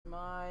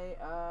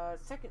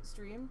second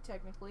stream,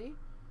 technically.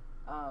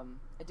 I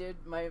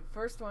did my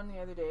first one the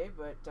other day,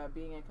 but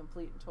being a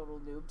complete and total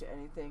noob to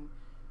anything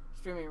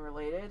streaming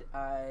related,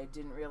 I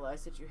didn't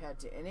realize that you had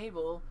to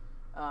enable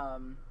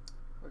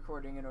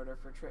recording in order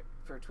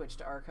for Twitch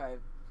to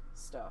archive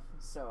stuff.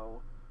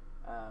 So,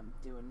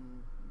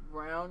 doing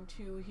round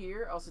 2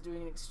 here. Also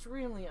doing an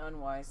extremely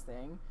unwise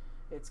thing.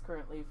 It's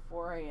currently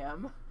 4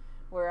 a.m.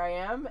 where I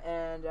am,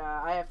 and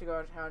I have to go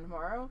out of town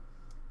tomorrow,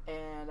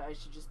 and I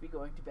should just be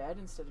going to bed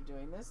instead of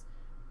doing this.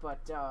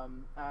 But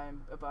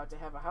I'm about to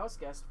have a house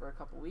guest for a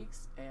couple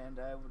weeks, and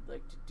I would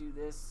like to do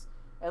this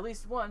at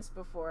least once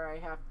before I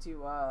have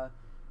to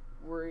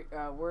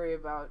worry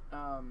about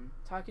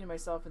talking to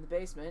myself in the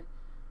basement,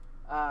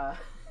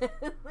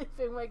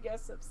 leaving my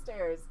guests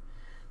upstairs.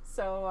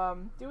 So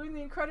doing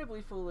the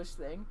incredibly foolish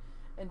thing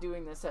and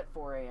doing this at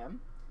 4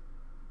 a.m.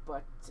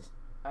 But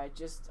I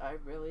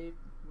really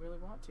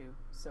want to.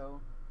 So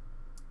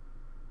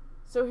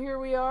here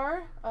we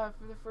are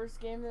for the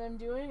first game that I'm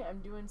doing. I'm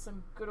doing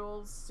some good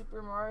old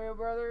Super Mario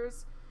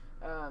Brothers,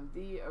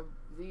 the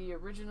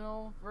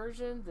original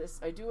version.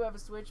 I do have a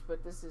Switch,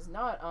 but this is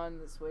not on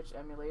the Switch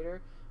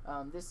emulator.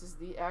 This is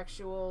the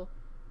actual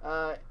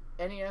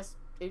NES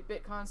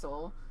 8-bit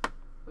console,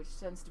 which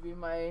tends to be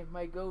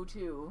my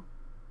go-to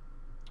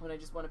when I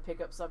just want to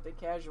pick up something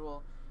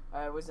casual.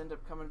 I always end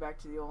up coming back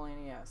to the old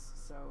NES.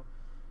 So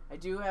I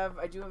do have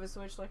a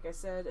Switch, like I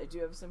said. I do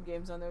have some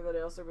games on there that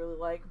I also really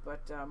like,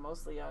 but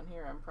mostly on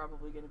here I'm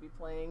probably going to be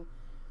playing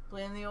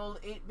the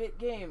old 8-bit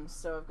games.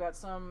 So I've got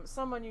some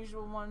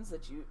unusual ones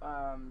that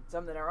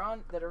some that are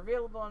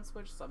available on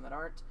Switch, some that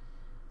aren't.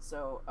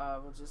 So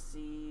we'll just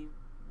see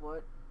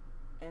what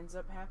ends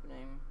up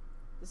happening.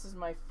 This is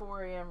my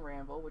 4 a.m.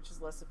 ramble, which is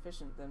less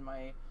efficient than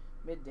my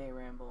midday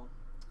ramble.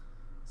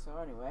 So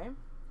anyway,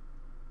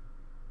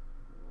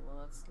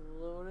 let's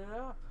load it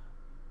up.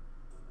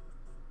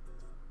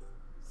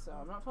 So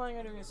I'm not planning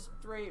on doing a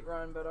straight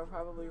run, but I'll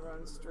probably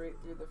run straight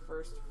through the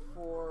first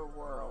 4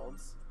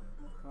 worlds.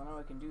 I know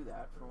I can do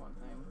that, for one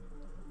thing.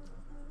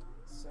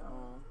 So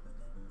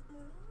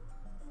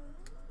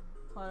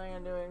planning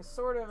on doing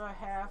sort of a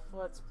half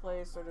Let's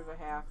Play, sort of a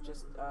half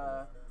just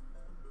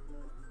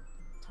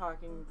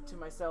talking to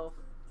myself.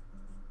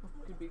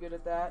 Could be good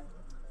at that.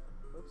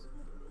 Oops.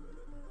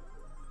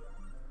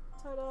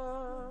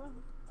 Ta-da!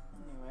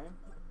 Anyway,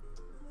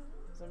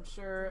 so I'm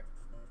sure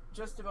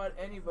just about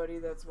anybody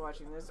that's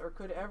watching this, or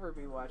could ever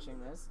be watching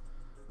this,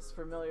 is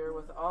familiar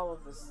with all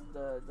of the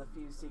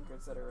few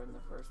secrets that are in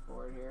the first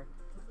board here.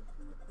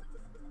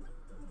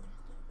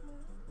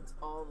 It's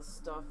all the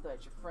stuff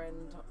that your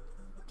friend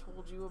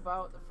told you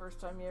about the first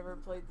time you ever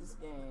played this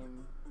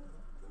game.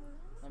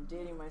 I'm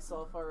dating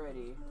myself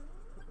already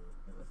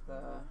with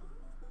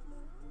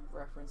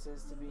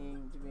references to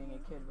being a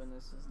kid when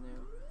this was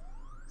new.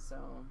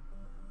 So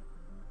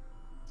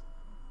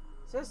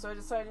I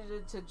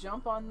decided to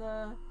jump on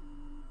the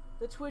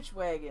Twitch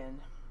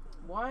wagon.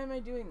 Why am I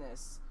doing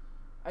this?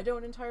 I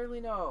don't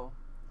entirely know.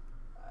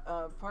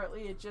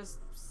 Partly it just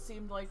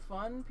seemed like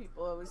fun.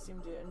 People always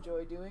seem to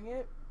enjoy doing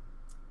it.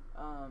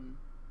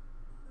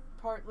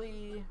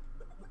 Partly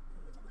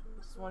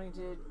just wanting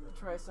to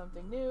try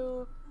something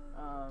new.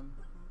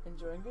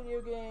 Enjoying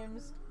video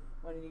games.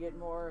 Wanting to get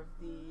more of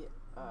the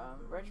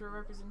retro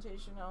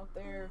representation out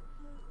there.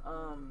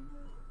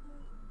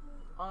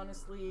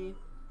 Honestly,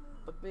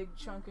 a big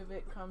chunk of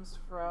it comes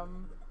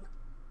from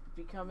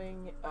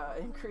becoming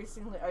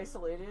increasingly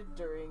isolated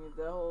during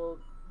the whole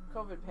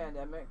COVID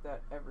pandemic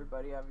that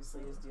everybody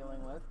obviously is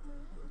dealing with,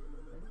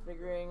 and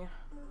figuring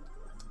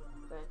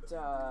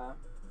that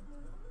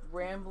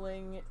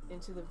rambling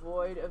into the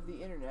void of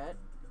the internet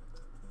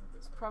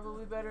is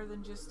probably better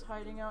than just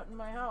hiding out in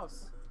my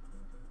house.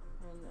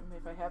 And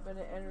if I happen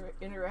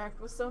to interact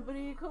with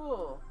somebody,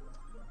 cool.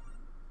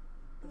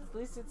 But at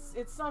least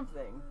it's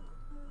something.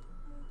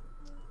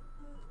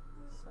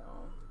 So,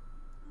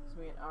 gives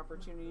me an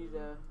opportunity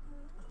to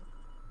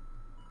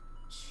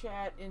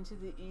chat into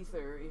the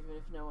ether, even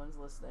if no one's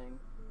listening.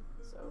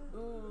 So,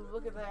 ooh,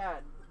 look at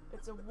that!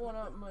 It's a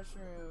 1-up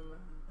mushroom.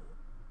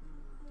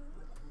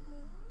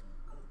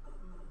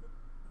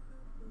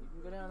 You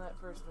can go down that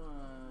first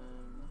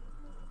one.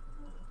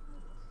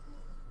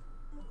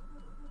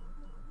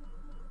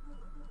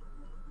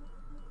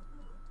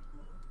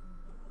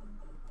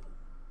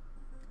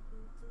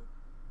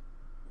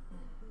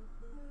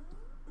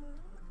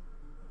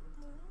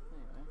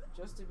 Anyway,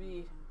 just to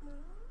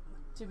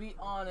be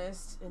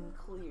honest and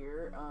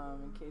clear,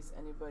 in case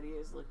anybody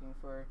is looking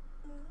for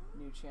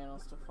new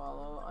channels to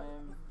follow, I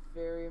am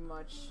very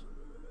much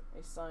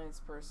a science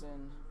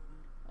person.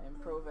 I am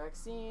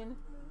pro-vaccine.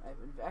 I've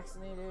been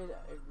vaccinated.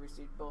 I've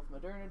received both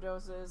Moderna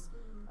doses.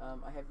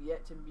 I have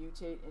yet to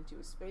mutate into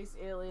a space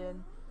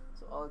alien,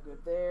 so all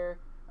good there.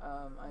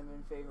 I'm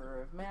in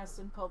favor of masks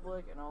in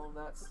public and all of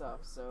that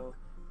stuff. So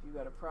if you've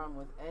got a problem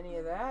with any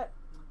of that,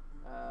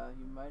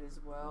 you might as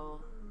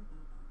well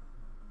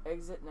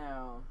exit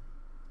now.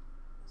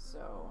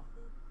 So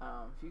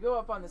if you go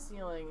up on the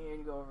ceiling and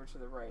you go over to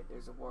the right,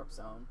 there's a warp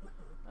zone.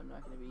 I'm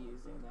not going to be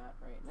using that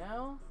right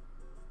now.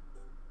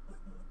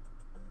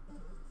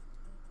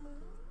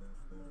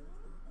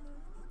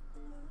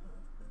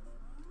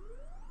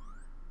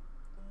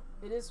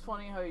 it is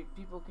funny how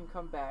people can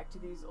come back to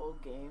these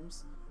old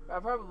games.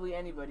 Probably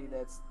anybody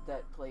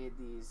that played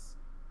these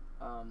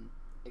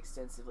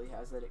extensively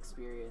has that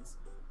experience.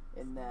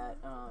 In that,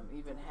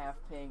 even half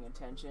paying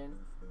attention,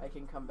 I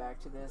can come back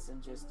to this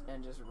and just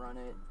run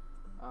it,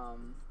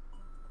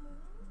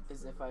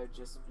 as if I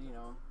just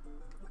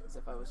as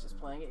if I was just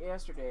playing it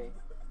yesterday.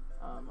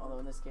 Although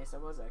in this case I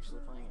was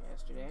actually playing it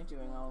yesterday,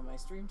 doing all of my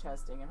stream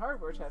testing and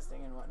hardware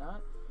testing and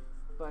whatnot.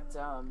 But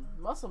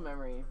muscle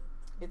memory,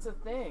 it's a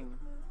thing.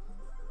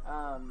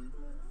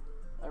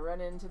 I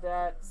run into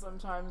that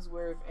sometimes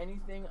where if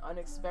anything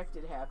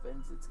unexpected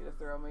happens, it's going to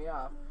throw me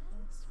off.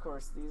 Of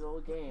course, these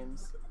old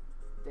games,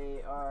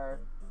 they are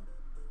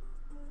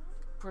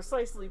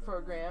precisely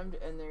programmed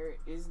and there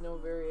is no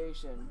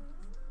variation.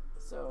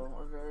 So,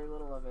 or very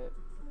little of it.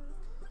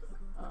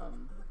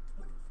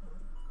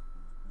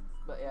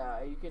 But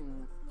yeah, you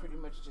can pretty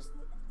much just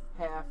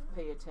half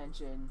pay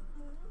attention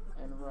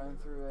and run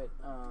through it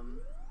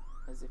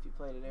as if you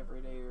played it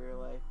every day of your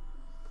life.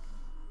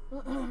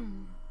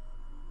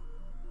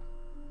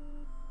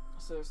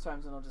 So there's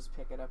times when I'll just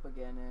pick it up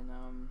again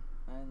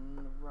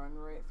and run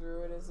right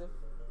through it as if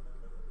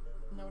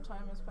no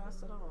time has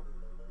passed at all.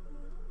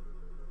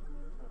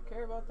 I don't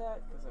care about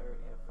that because I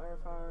already have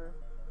firepower.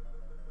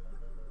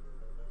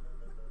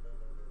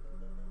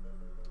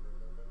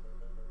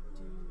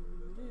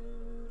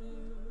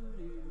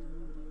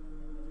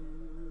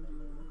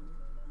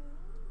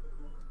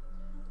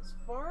 As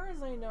far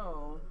as I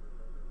know,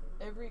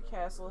 every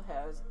castle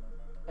has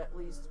at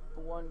least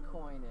one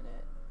coin in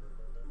it.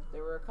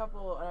 There were a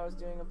couple, and I was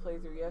doing a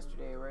playthrough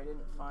yesterday where I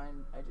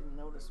didn't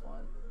notice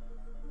one.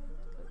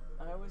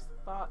 But I always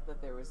thought that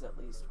there was at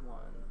least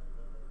one.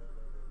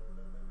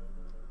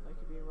 I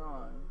could be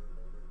wrong.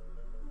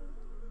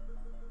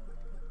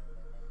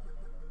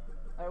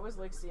 I always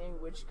like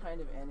seeing which kind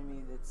of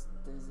enemy that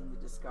is in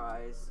the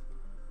disguise.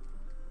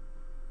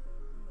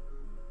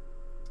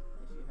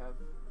 If you have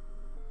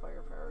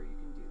firepower, you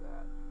can do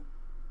that.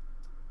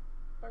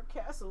 Our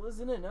castle is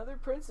in another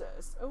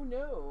princess. Oh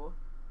no.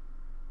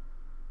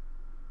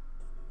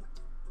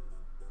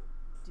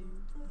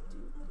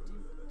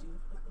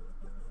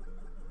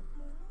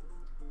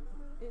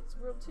 It's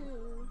World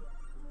 2.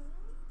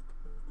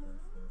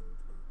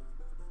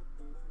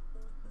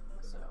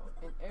 So,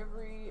 in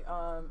every,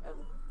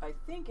 I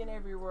think in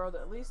every world,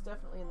 at least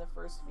definitely in the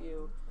first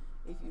few,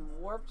 if you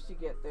warped to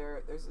get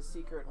there, there's a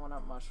secret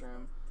 1-up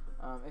mushroom.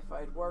 If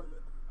I'd warped...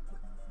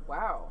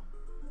 Wow.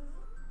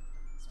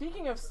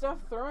 Speaking of stuff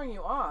throwing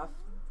you off,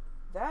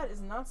 that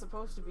is not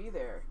supposed to be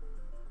there.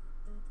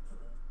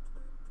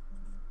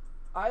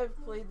 I've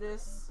played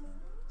this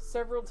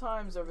several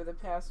times over the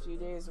past few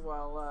days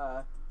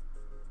while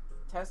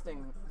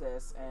testing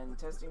this and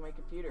testing my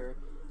computer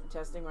and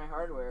testing my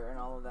hardware and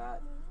all of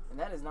that, and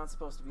that is not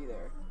supposed to be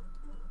there.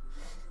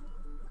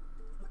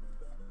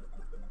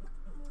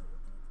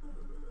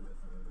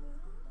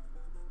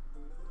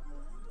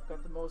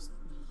 Got the most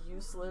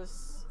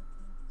useless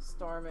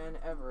Starman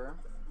ever.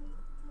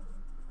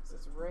 So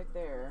it's right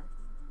there.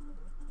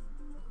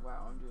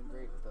 Wow, I'm doing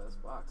great with those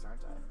blocks,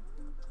 aren't I?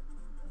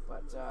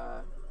 But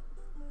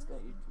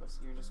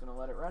you're just gonna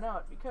let it run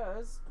out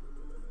because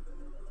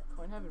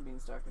Coin Heaven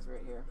Beanstalk is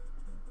right here.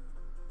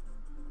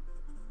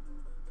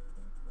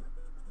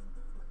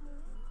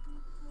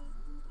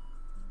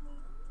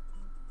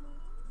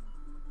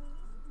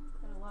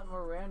 Had a lot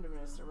more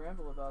randomness to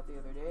ramble about the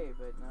other day,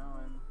 but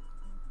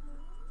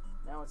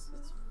now it's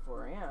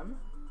 4 a.m.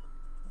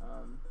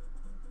 And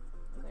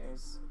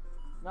there's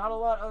not a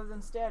lot other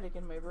than static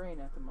in my brain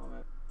at the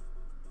moment.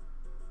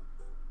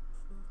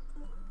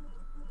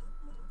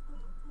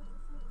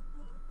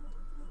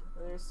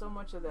 There's so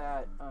much of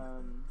that,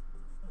 I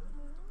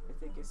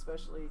think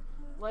especially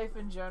life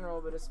in general,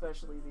 but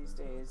especially these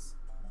days,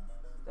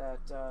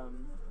 that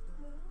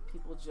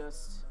people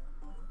just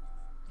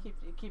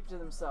keep to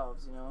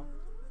themselves, you know.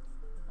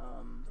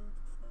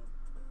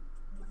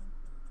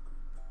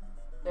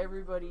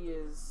 Everybody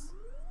is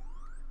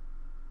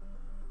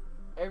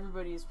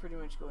pretty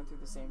much going through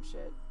the same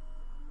shit.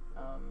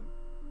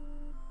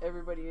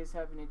 Everybody is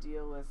having to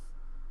deal with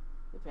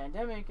the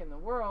pandemic and the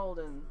world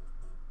and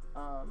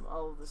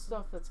all of the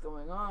stuff that's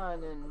going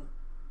on, and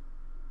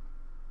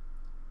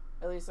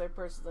at least I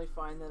personally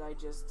find that I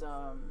just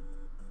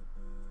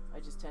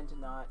tend to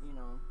not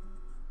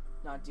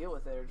deal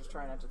with it, or just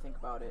try not to think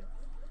about it.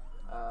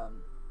 I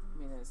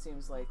mean, it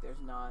seems like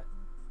there's not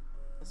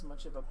as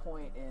much of a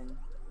point in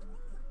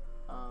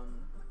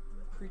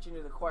preaching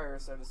to the choir,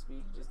 so to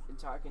speak, just in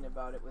talking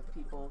about it with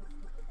people,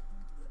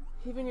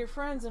 even your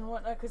friends and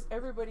whatnot, because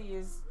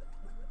everybody's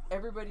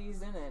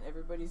in it.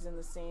 Everybody's in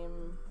the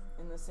same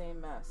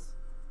mess.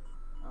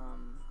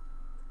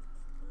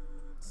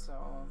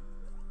 So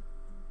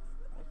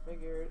I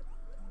figured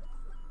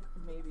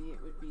maybe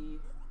it would be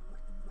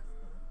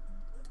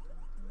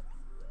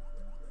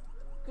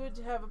good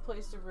to have a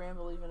place to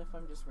ramble, even if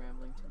I'm just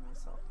rambling to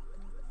myself.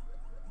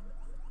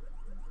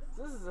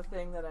 So this is a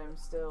thing that I'm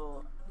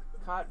still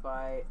caught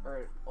by,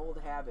 or old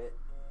habit,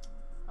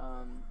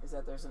 is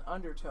that there's an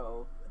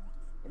undertow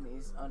in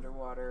these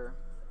underwater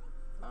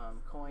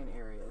coin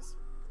areas.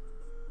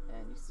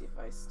 And you see if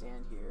I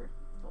stand here,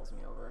 it pulls me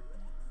over.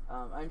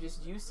 I'm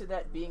just used to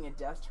that being a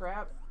death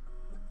trap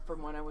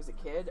from when I was a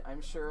kid.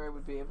 I'm sure I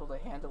would be able to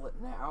handle it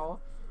now,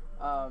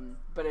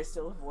 but I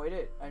still avoid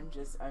it.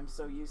 I'm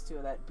so used to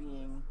that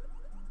being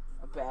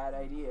a bad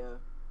idea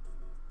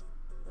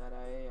that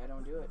I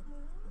don't do it.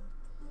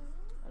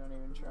 I don't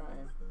even try.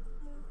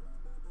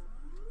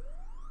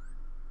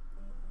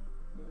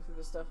 You go through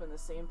the stuff in the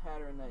same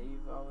pattern that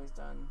you've always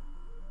done.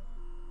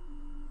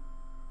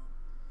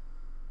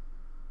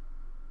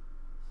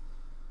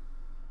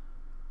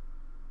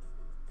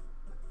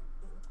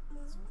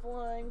 It's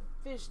flying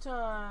fish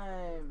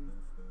time!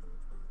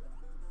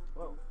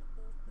 Whoa.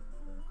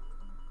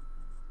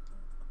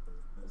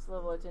 This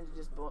level I tend to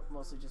just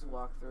mostly just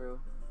walk through.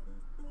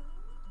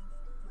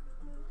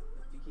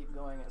 If you keep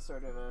going at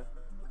sort of a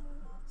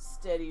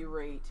steady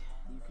rate,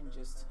 you can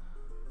just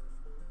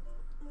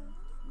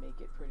make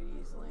it pretty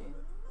easily.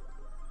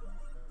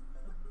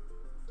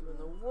 Doing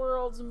the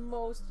world's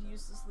most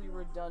uselessly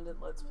redundant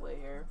Let's Play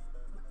here.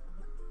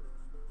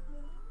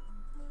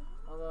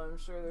 Although I'm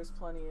sure there's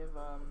plenty of,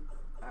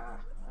 that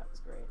was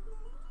great.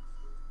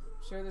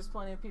 I'm sure there's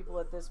plenty of people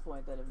at this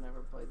point that have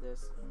never played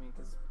this. I mean,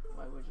 because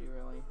why would you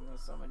really?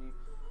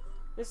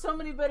 There's so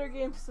many better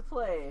games to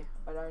play.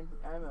 But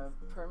I'm a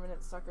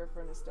permanent sucker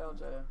for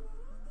nostalgia.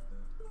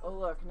 Oh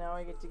look, now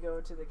I get to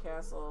go to the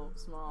castle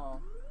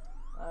small.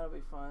 That'll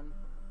be fun.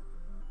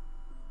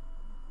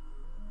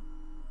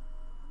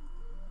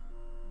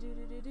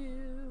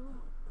 Do-do-do-do.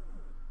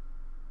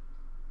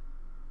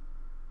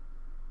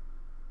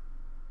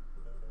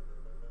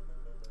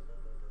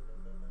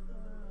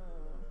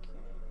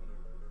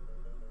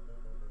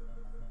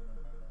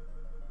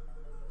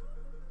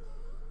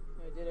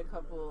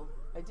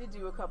 I did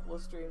do a couple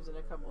of streams and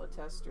a couple of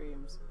test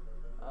streams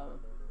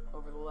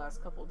over the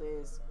last couple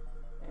days,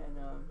 and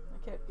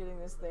I kept getting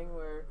this thing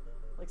where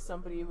like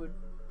somebody would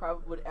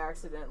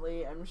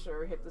accidentally, I'm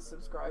sure, hit the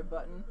subscribe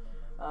button,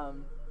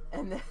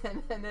 and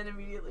then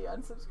immediately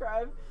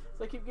unsubscribe.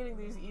 So I keep getting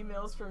these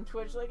emails from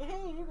Twitch like,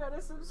 "Hey, you got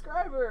a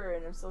subscriber,"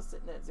 and I'm still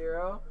sitting at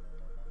 0.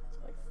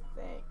 Like,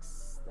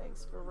 thanks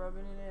for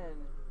rubbing it in.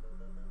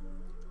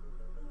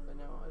 But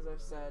no, as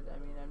I've said, I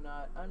mean,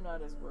 I'm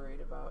not as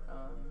worried about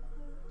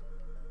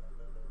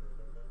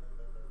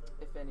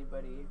if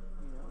anybody,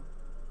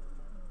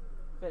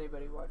 if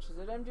anybody watches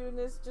it. I'm doing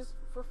this just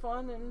for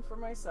fun and for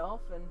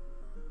myself, and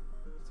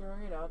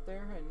throwing it out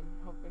there and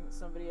hoping that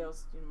somebody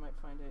else, might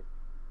find it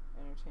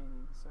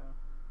entertaining. So.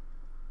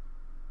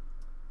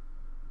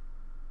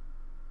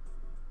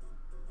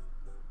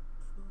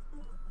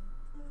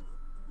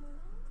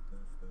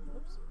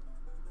 Whoops.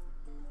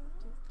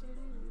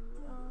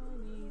 I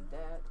need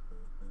that.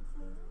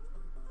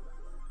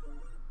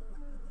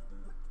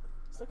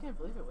 Still can't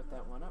believe it with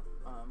that 1-up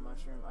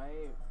mushroom.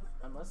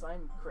 Unless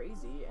I'm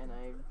crazy and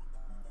I'm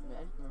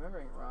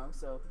remembering it wrong.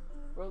 So,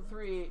 World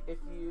 3,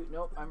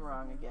 nope, I'm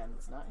wrong again.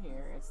 It's not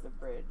here. It's the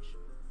bridge.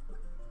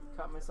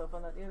 Caught myself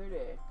on that the other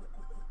day.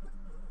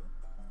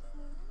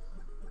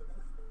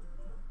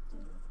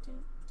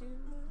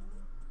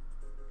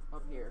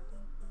 Up here.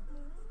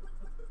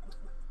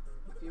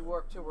 If you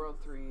warp to World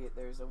 3,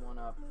 there's a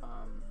 1-up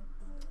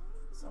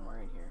somewhere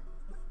in here.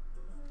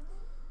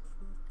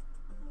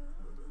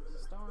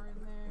 Star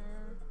in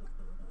there.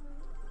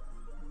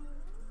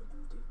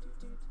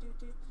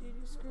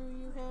 Screw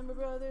you, Hammer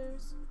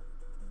Brothers.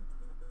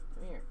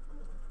 Come here.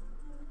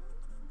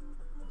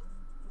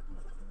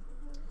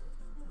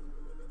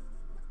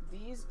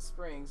 These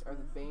springs are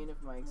the bane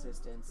of my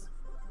existence.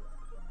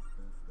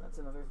 That's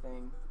another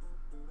thing.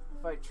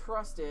 If I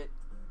trust it,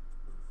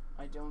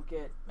 I don't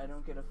get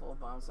a full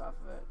bounce off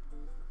of it.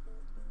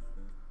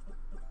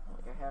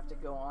 Like, I have to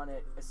go on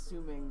it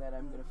assuming that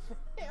I'm gonna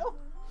fail.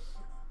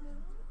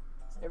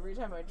 So every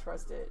time I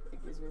trust it,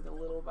 it gives me the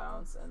little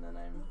bounce, and then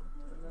I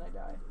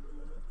die.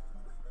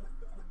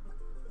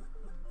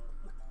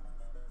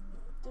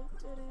 Oh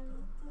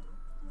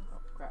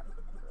crap! I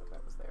forgot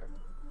that was there.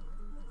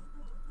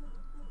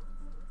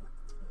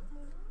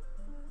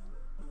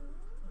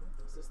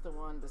 Is this the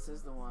one? This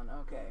is the one.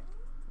 Okay.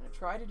 I'm gonna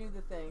try to do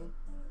the thing.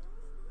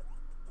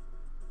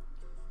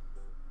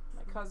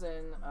 My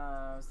cousin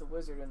was the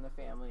wizard in the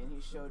family, and he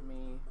showed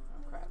me.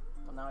 Oh crap!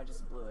 Well, now I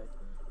just blew it.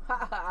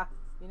 Ha ha!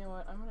 You know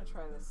what? I'm gonna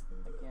try this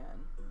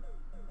again.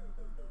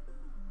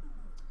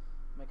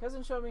 My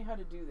cousin showed me how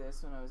to do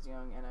this when I was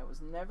young, and I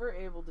was never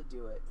able to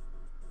do it.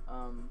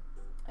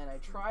 And I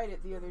tried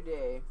it the other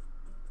day,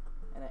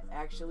 and I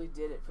actually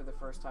did it for the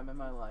first time in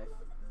my life.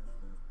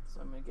 So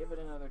I'm gonna give it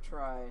another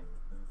try.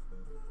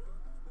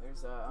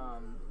 There's a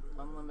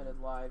unlimited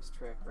lives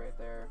trick right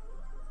there.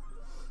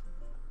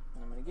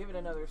 And I'm gonna give it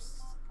another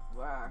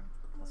whack.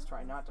 Let's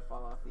try not to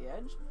fall off the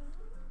edge.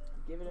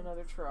 Give it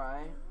another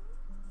try.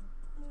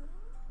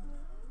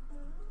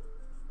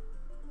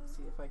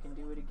 See if I can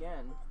do it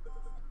again.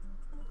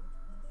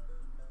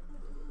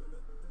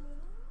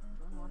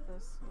 Do I want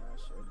this? Yeah, I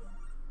should.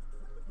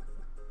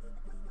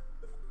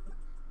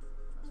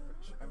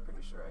 I'm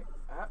pretty sure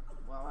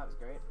well, that was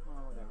great.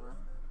 Well, whatever.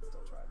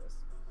 Still try this.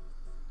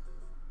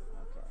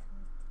 Okay.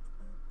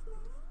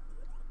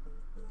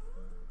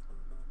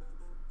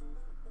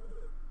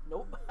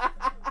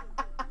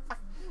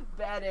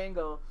 bad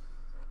angle.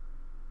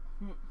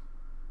 Well,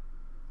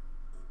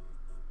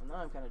 now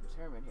I'm kind of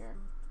determined here.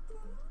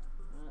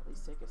 I'll at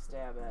least take a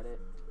stab at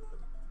it.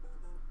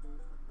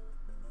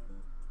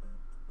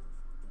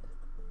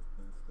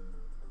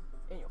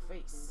 In your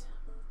face.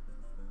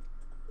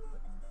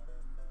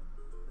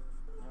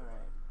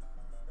 Alright.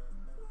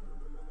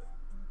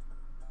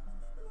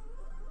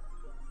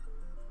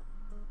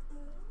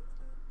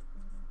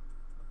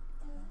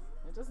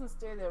 It doesn't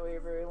stay that way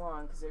very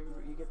long because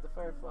you get the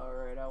fire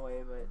flower right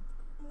away, but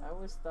I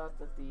always thought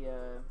that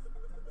the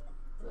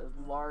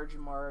large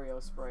Mario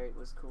sprite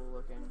was cool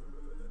looking.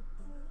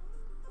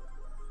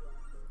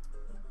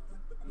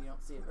 You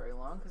don't see it very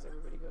long because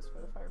everybody goes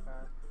for the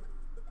firepower.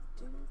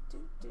 Do, do,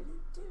 do,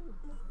 do, do.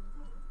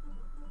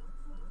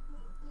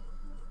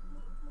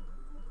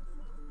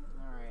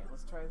 Alright,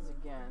 let's try this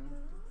again.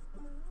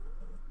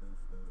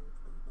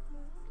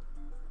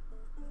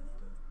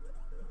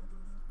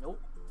 Nope.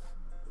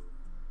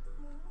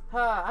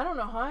 I don't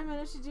know how I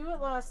managed to do it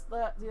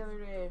the other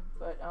day,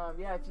 but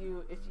yeah, if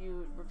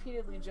you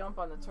repeatedly jump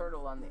on the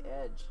turtle on the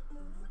edge,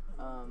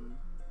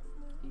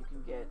 you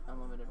can get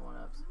unlimited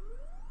 1-ups.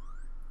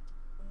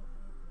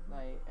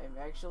 I've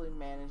actually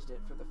managed it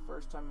for the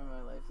first time in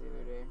my life the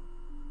other day.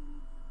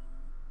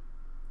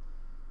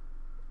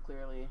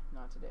 Clearly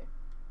not today.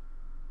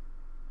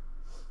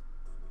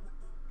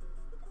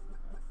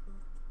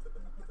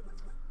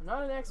 I'm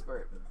not an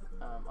expert,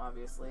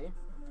 obviously.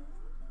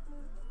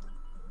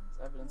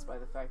 It's evidenced by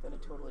the fact that I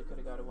totally could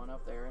have got a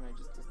 1-up there and I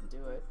just didn't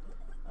do it.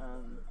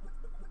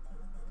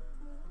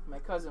 My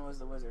cousin was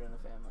the wizard in the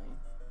family.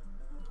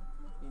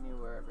 He knew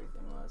where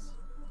everything was.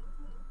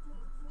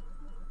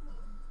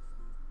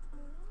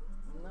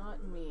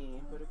 Not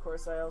me, but of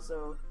course I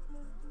also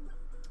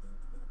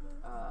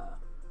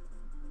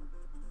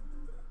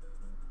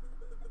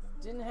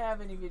didn't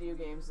have any video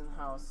games in the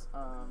house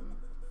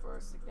for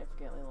a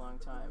significantly long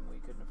time. We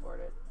couldn't afford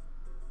it.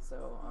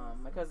 So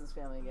my cousin's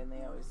family, again,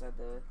 they always had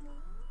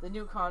the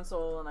new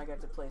console, and I got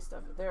to play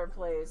stuff at their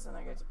place, and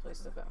I got to play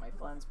stuff at my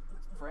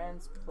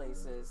friends'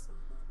 places.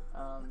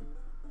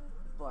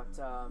 But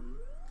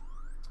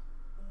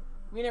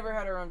we never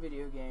had our own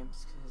video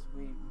games because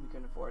we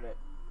couldn't afford it.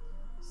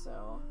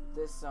 So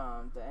this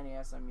the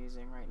NES I'm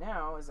using right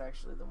now is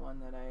actually the one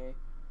that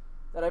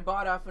I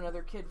bought off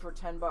another kid for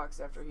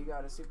 $10 after he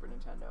got a Super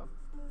Nintendo.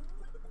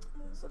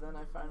 So then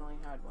I finally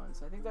had one.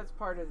 So I think that's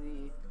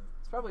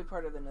it's probably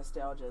part of the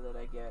nostalgia that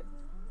I get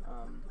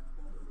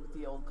with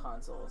the old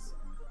consoles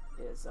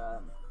is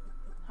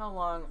how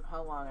long I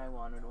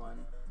wanted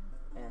one,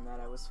 and that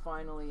I was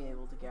finally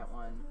able to get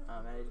one,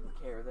 and I didn't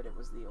care that it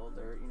was the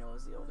older, it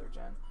was the older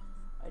gen.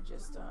 I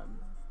just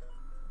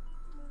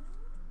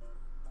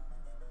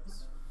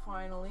was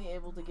finally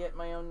able to get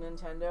my own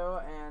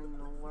Nintendo and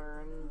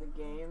learn the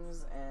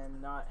games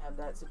and not have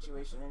that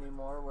situation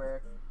anymore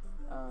where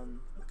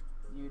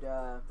you'd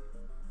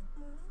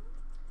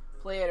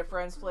play at a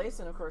friend's place,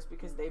 and of course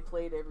because they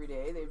played every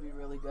day, they'd be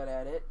really good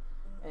at it.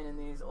 And in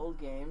these old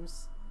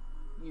games,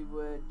 you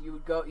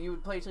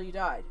would play till you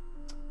died.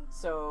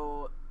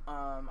 So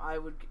I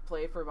would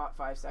play for about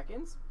 5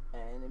 seconds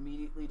and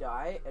immediately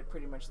die at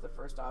pretty much the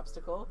first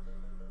obstacle,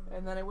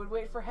 and then I would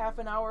wait for half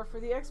an hour for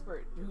the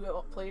expert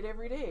who played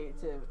every day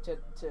to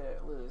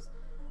lose.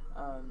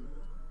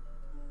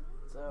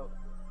 So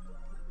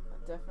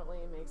it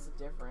definitely makes a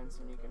difference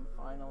when you can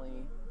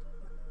finally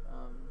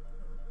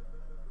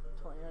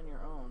play on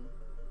your own.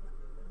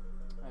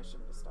 I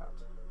shouldn't have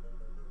stopped.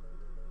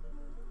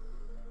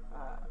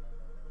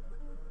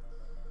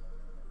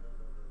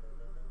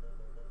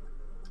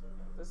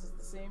 This is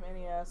the same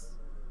NES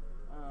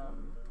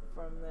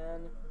from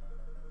then.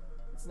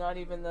 It's not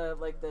even the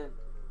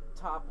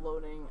top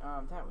loading.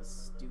 That was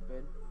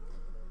stupid.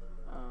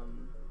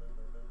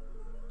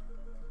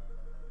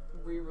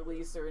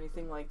 Re-release or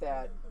anything like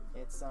that.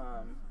 It's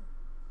the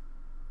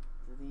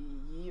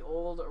ye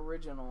old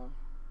original.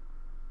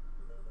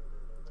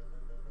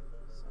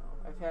 So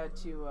I've had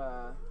to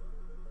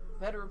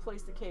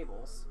replace the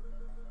cables,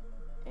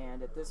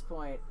 and at this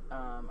point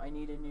I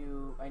need a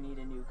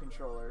new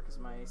controller because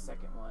my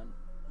second one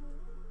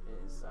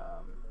is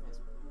has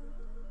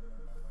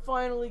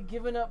finally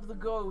given up the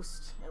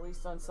ghost, at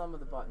least on some of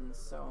the buttons.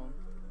 So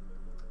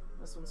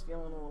this one's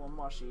feeling a little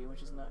mushy,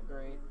 which is not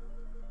great.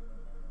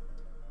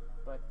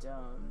 But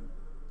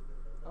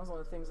that was one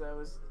of the things I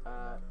was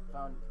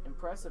found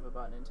impressive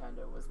about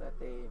Nintendo, was that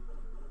they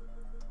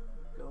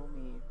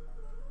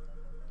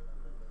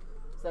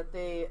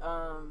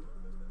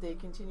they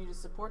continue to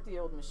support the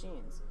old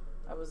machines.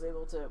 I was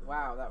able to,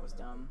 wow, that was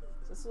dumb.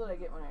 So this is what I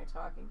get when I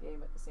talk and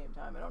game at the same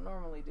time. I don't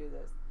normally do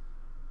this.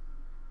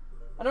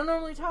 I don't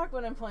normally talk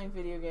when I'm playing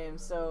video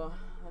games, so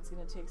that's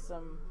going to take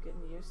some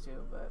getting used to,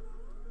 but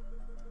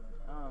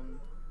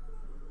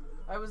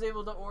I was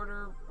able to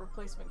order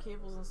replacement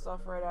cables and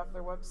stuff right off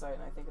their website,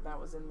 and I think that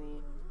was in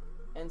the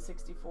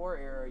N64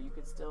 era. You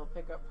could still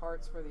pick up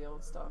parts for the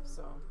old stuff,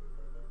 so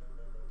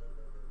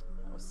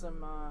that was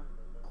some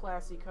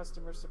classy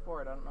customer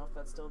support. I don't know if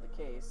that's still the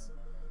case.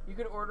 You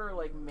could order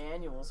like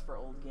manuals for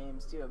old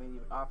games too. I mean,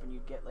 often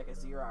you'd get like a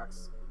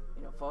Xerox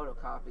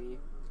photocopy.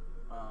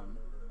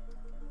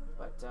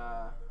 But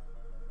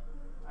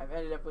I've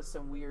ended up with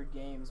some weird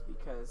games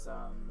because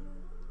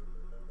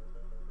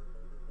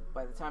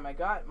by the time I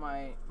got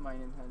my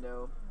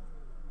Nintendo,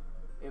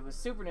 it was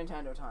Super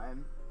Nintendo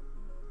time.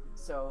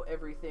 So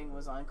everything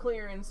was on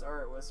clearance,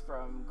 or it was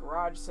from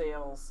garage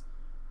sales,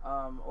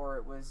 or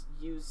it was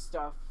used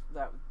stuff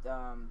that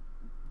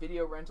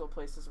video rental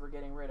places were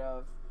getting rid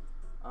of.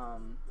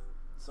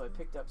 So I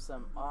picked up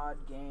some odd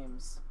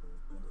games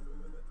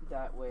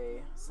that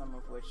way, some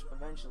of which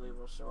eventually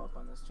will show up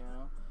on this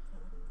channel.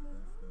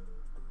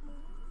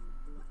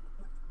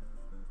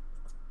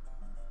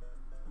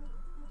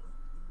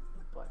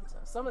 But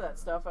some of that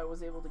stuff I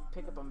was able to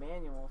pick up a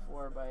manual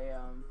for by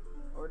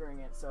ordering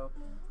it. So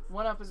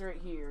 1-Up is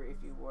right here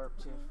if you warp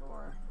to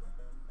 4.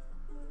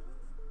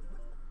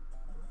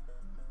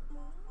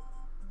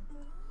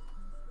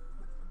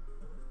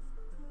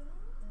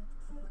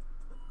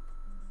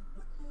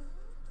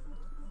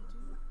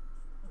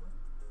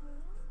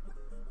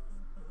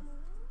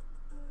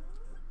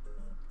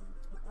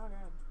 Oh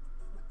god.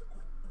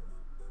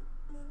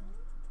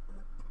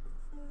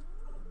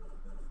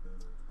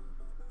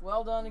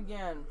 Well done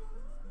again.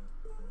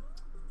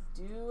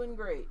 Doing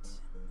great.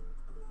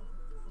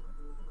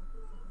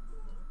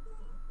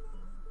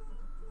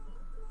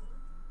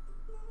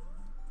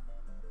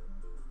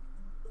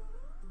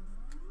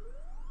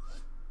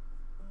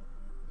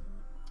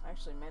 I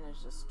actually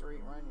managed a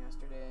straight run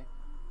yesterday.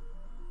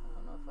 I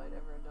don't know if I'd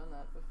ever done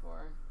that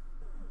before.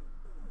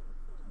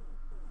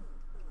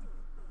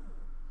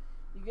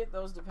 You get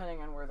those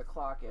depending on where the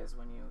clock is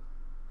when you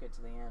get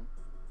to the end.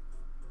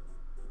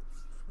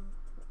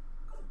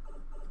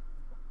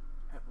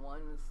 At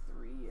 1,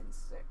 3, and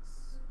 6.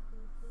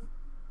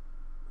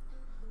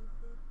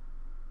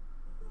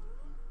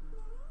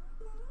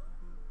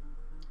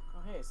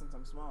 Oh hey, since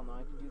I'm small now,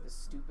 I can do this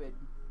stupid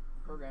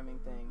programming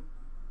thing.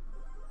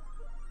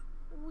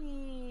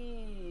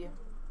 Whee!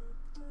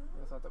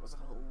 I thought that was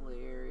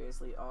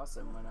hilariously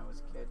awesome when I was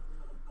a kid,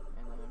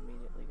 and then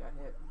immediately got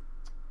hit.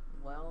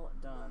 Well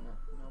done.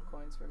 No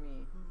coins for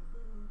me.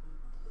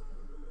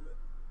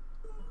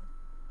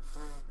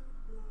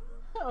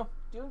 Oh,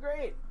 doing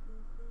great!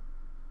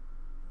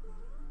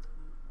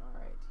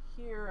 Alright,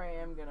 here I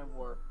am gonna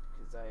warp,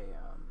 because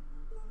I'm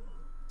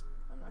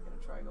not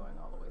gonna try going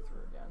all the way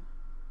through again.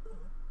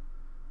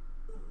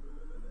 So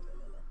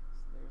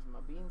there's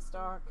my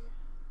beanstalk.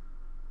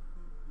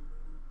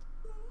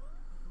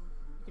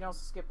 You can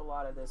also skip a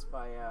lot of this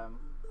by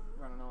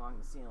running along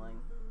the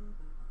ceiling.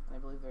 And I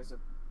believe there's a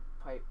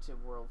pipe to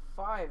World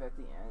 5 at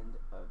the end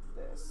of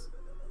this.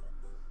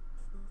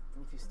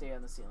 And if you stay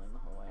on the ceiling the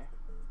whole way.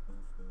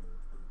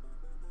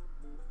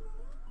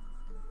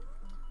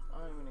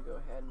 I'm going to go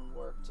ahead and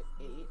warp to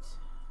 8.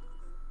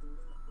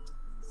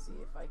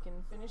 See if I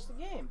can finish the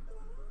game.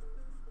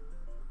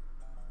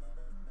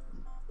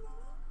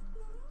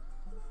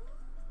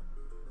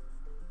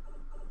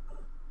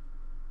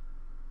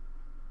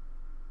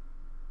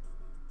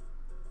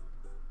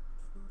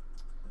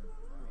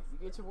 Alright, you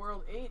get to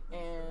World 8,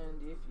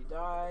 and if you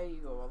die, you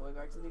go all the way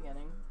back to the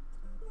beginning.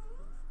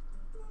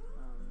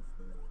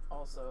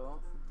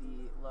 Also,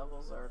 the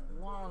levels are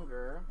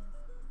longer.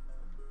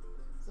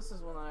 This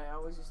is one that I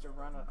always used to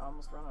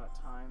almost run out of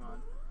time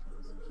on.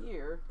 So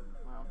here,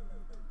 well,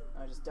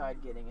 I just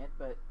died getting it,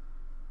 but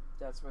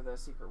that's where the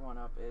secret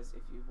 1-Up is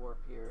if you warp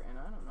here. And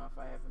I don't know if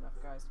I have enough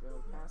guys to be able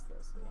to pass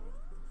this game.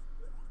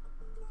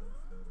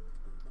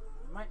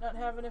 I might not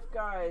have enough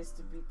guys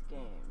to beat the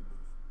game.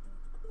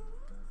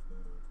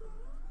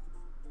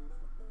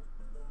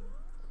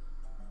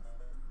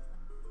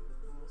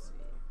 We'll see.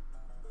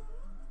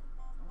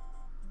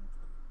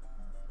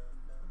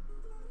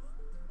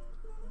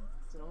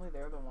 Is it only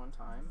there the one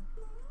time?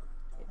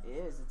 It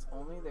is. It's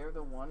only there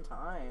the one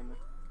time.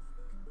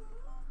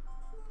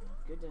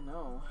 Good to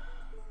know.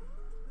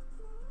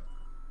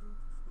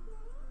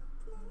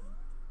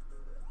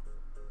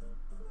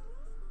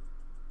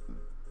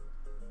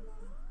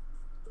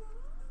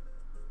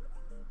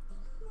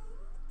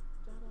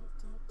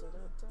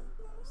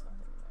 There's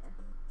nothing in there.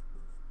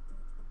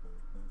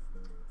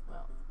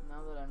 Well,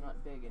 now that I'm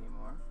not big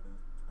anymore,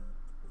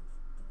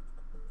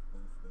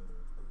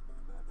 I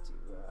have to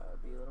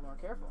be a little more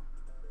careful.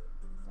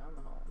 Down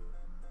the hall.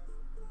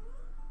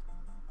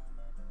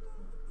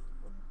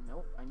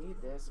 Nope, I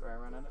need this or I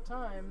run out of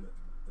time.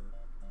 I'm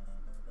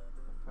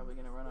probably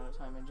going to run out of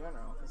time in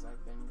general because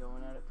I've been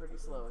going at it pretty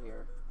slow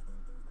here.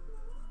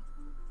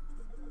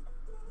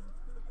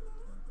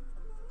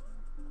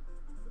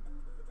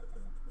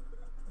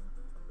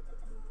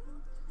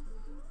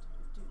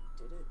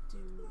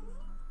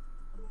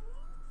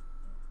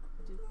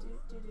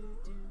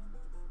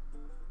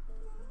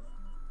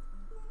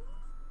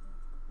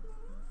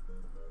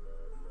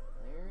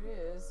 There it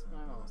is.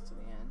 I'm almost to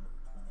the end.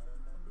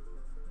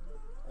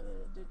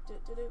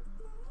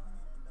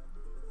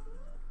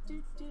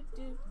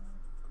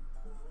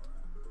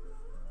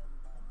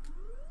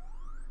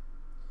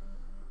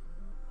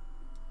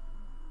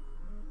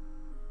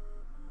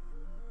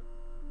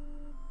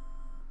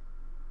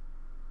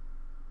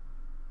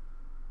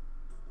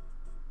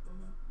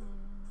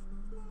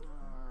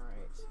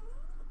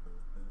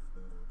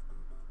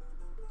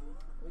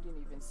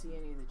 see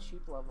any of the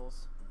cheap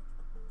levels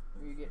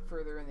where you get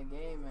further in the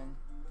game, and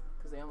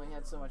because they only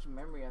had so much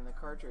memory on the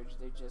cartridge,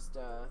 they just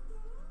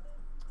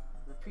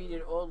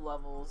repeated old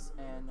levels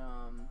and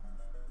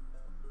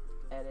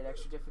added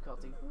extra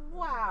difficulty.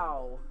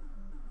 Wow!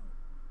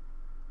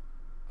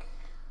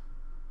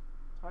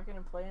 Talking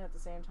and playing at the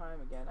same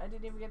time again. I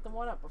didn't even get the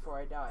 1-up before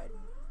I died.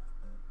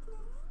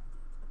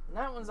 And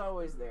that one's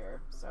always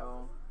there,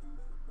 so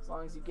as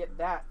long as you get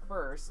that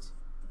first,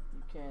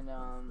 you can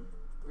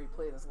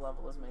replay this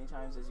level as many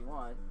times as you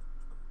want.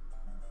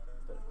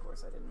 But of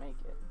course I didn't make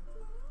it.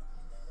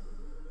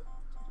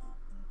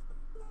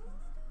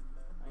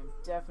 I'm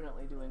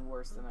definitely doing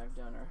worse than I've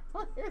done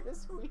earlier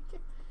this week.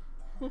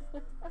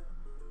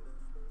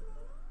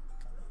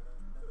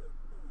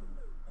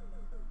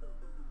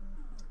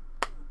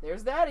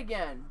 There's that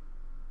again.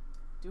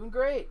 Doing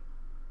great.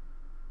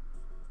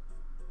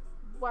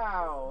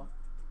 Wow.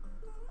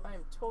 I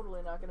am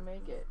totally not going to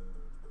make it.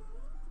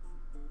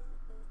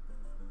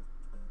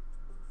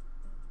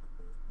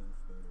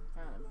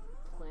 God, I'm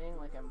playing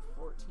like I'm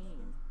 14.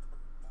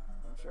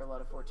 I'm sure a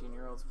lot of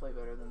 14-year-olds play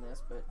better than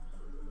this, but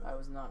I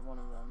was not one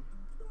of them.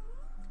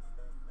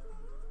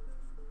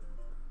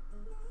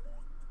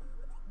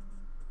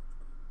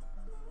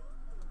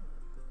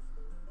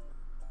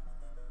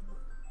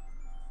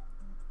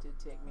 It did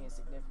take me a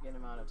significant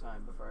amount of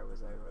time before I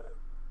was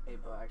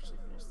able to actually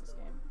finish this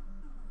game.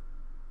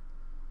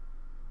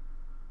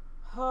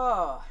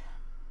 Oh,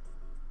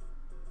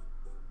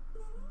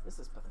 this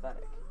is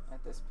pathetic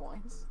at this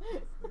point.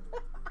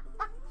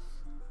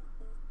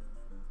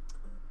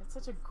 Had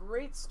such a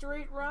great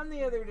straight run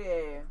the other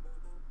day.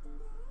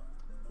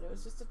 But it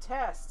was just a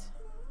test.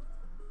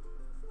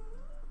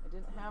 I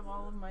didn't have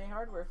all of my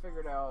hardware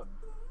figured out.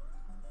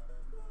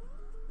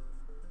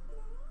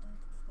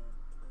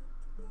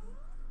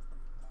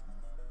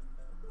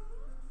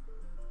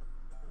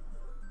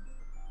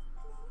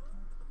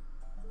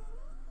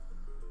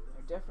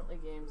 Definitely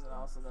games that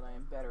also that I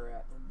am better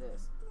at than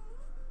this.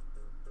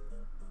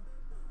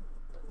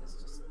 But this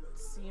just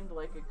seemed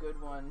like a good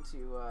one to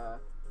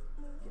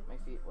get my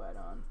feet wet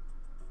on.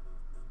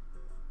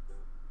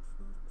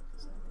 If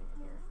there's anything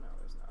in here. No,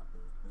 there's not.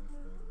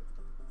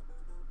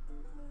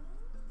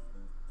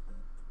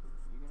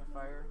 You gonna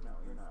fire? No,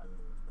 you're not.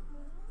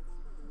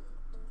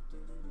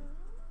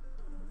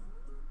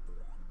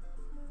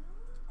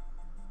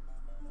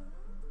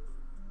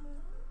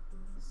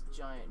 This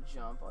giant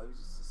jump always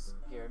just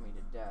scared me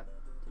to death.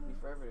 Took me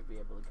forever to be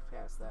able to get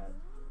past that.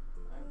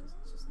 I was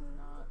just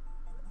not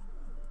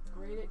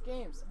great at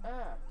games. Ah!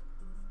 Alright.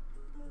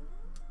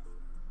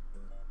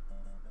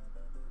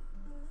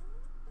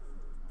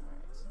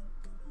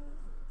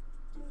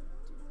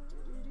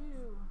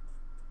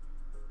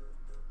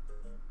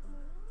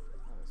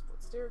 Another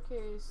split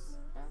staircase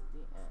at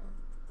the end.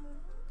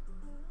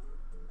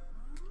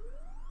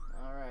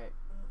 Alright.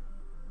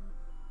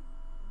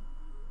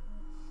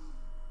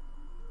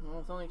 Well,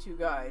 with only 2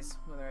 guys,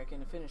 whether I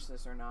can finish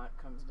this or not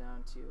comes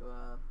down to,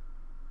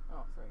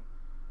 oh, 3.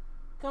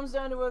 Comes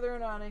down to whether or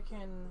not I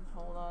can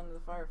hold on to the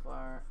fire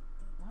flower.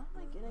 Why am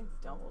I getting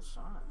double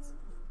shots?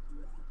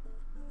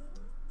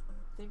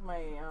 I think my,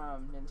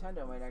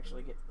 Nintendo might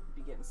actually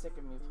be getting sick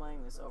of me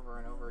playing this over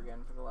and over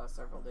again for the last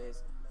several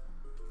days.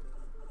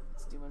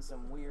 It's doing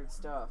some weird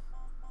stuff.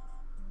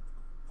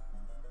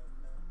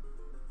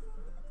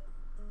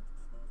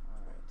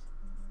 Alright.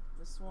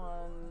 This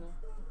one...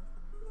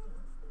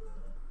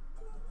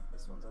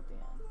 This one's at the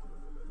end.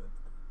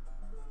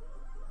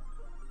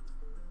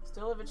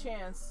 Still have a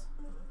chance.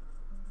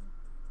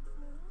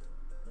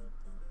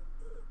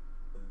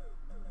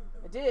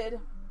 I did.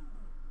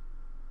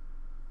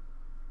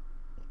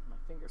 My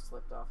finger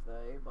slipped off the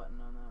A button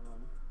on that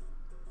one.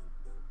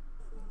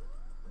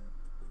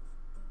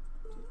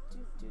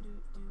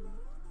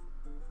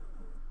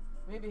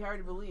 Maybe hard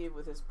to believe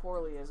with as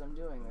poorly as I'm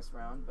doing this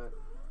round, but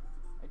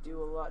I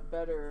do a lot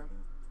better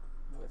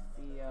with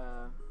the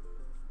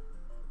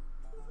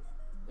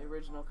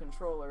original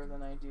controller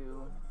than I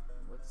do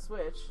with the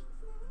Switch.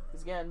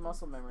 Because again,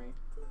 muscle memory.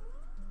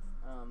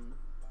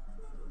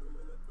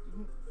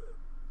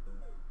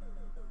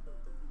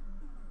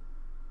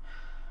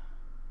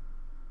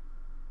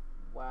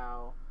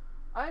 Wow.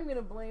 I'm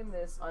gonna blame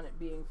this on it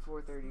being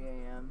 4:30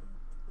 a.m.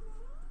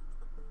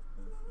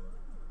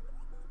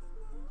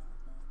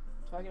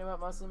 Talking about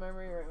muscle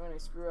memory right when I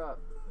screw up.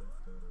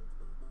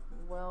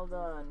 Well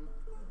done.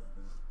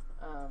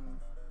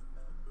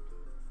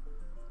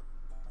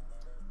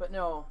 But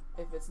no,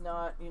 if it's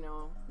not, you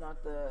know,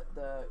 not the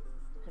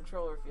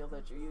controller feel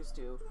that you're used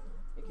to,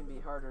 it can be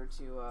harder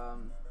to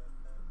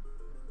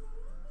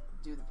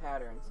do the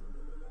patterns.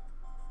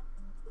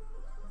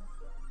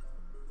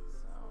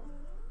 So,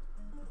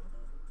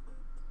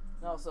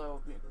 and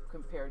also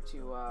compared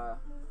to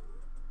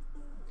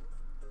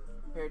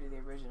the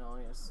original,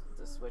 you know,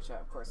 the Switch,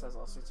 of course, has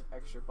all sorts of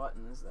extra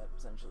buttons that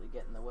essentially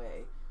get in the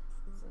way.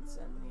 Since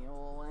in the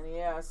old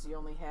NES, you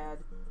only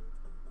had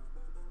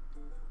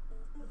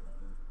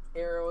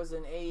arrows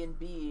in A and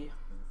B.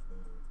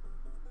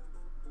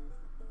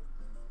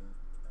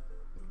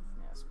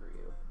 Yeah, screw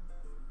you.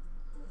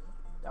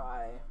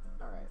 Die.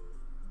 Alright.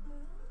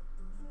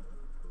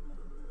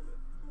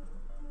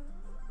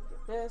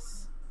 Get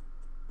this.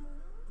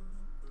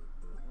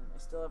 And I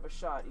still have a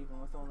shot even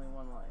with only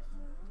one life.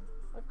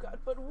 I've got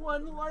but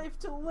one life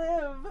to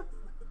live!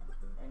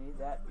 I need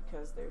that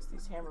because there's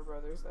these Hammer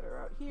Brothers that are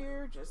out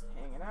here just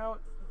hanging out.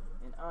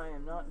 And I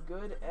am not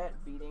good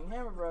at beating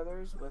Hammer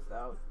Brothers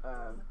without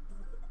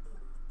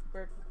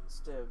bricks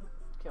to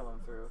kill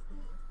them through.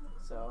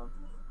 So,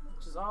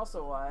 which is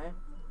also why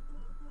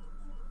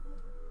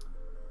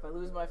if I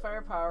lose my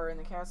firepower in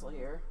the castle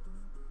here,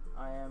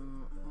 I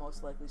am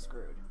most likely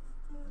screwed.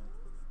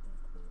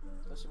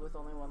 Especially with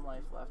only one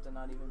life left and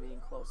not even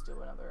being close to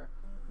another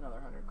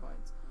 100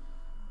 coins.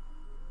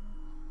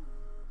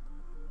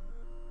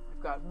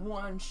 I've got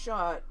one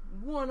shot,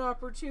 one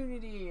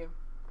opportunity.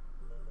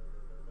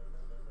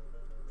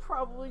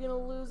 Probably gonna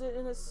lose it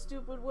in a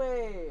stupid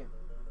way.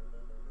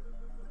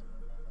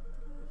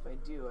 If I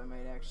do, I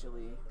might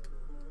actually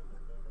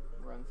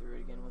run through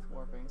it again with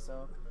warping.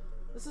 So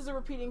this is a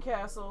repeating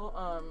castle,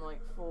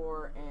 like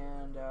 4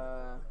 and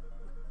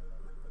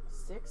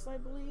 6, I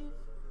believe.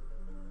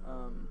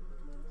 So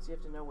you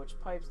have to know which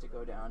pipes to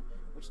go down,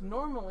 which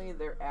normally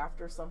they're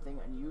after something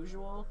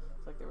unusual.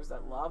 It's like there was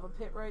that lava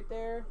pit right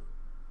there.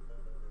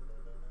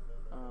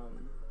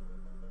 And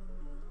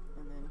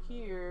then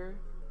here,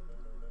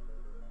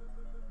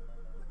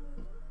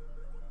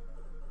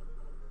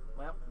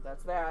 well,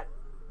 that's that.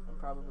 I'm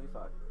probably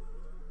fucked.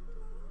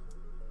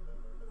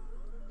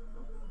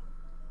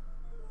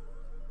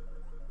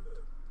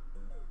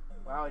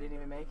 Wow, I didn't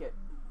even make it.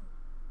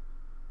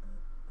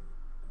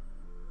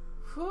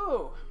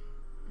 Whew.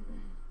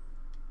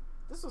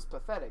 This was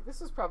pathetic.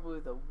 This is probably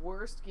the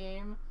worst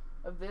game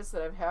of this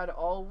that I've had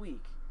all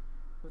week,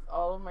 with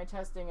all of my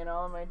testing and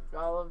all of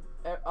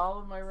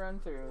my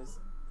run-throughs.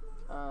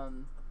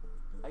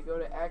 I go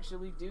to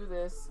actually do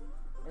this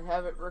and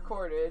have it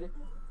recorded,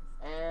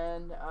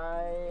 and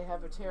I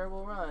have a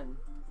terrible run.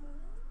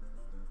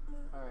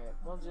 Alright,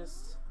 we'll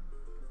just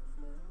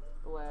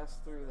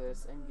blast through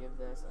this and give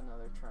this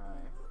another try.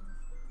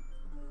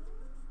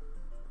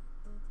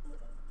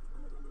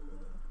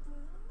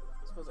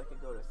 I suppose I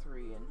could go to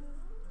 3 and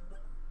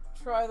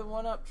try the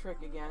 1-up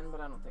trick again,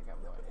 but I don't think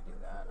I'm going to do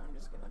that. I'm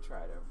just going to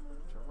try to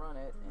run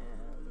it,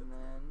 and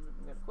then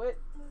I'm going to quit,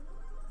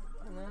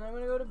 and then I'm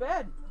going to go to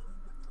bed.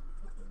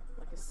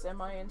 Like a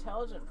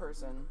semi-intelligent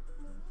person.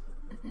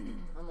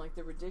 Unlike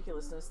the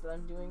ridiculousness that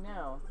I'm doing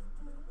now.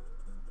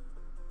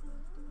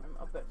 I'm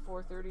up at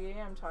 4:30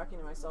 a.m. talking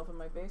to myself in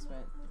my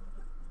basement.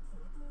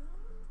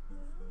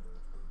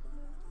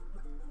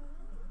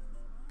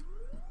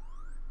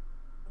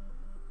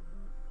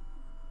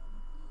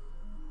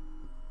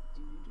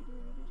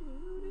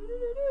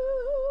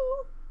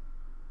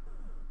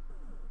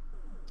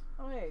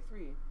 Oh hey,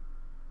 3.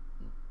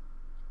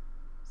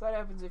 So that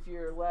happens if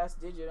your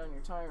last digit on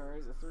your timer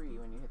is a 3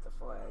 when you hit the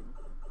flag.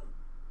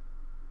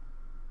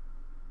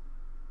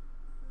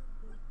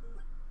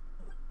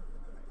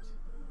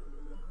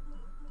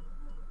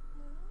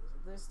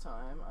 This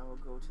time, I will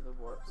go to the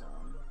warp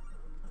zone.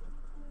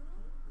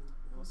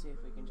 And we'll see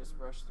if we can just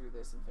rush through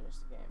this and finish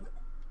the game.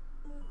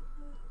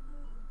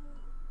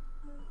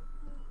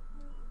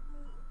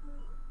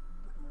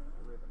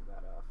 My rhythm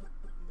got off.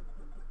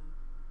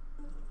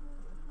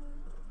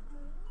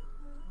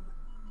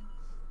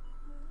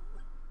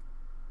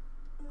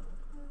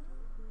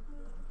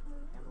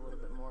 Have a little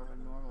bit more of a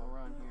normal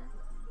run here.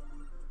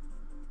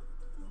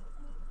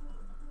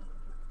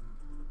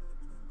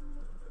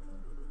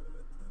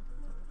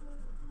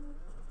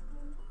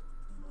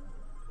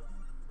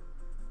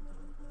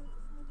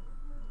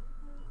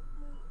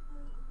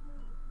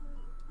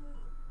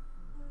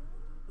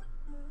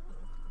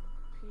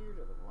 Here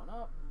to the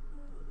 1-up,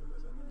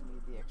 so I'm going to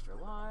need the extra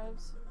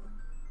lives.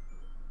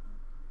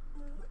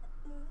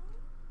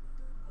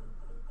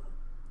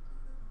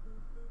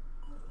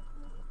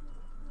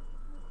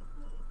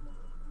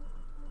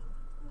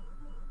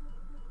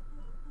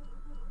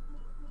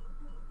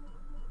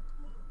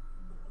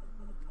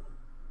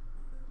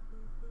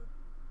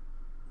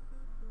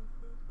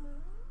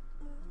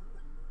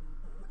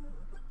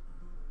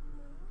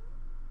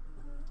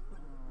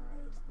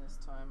 Alright, this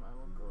time I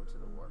will go to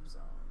the warp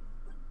zone.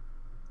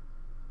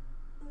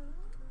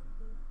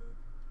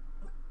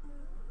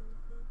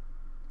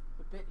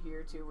 A bit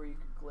here too where you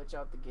could glitch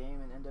out the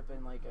game and end up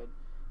in like an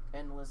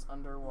endless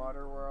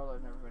underwater world.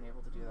 I've never been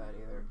able to do that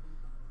either.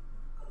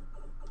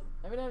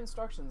 I haven't had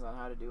instructions on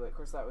how to do it. Of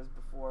course, that was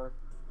before.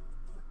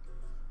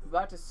 I'm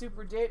about to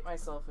super date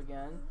myself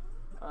again.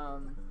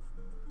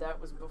 That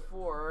was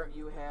before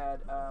you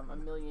had a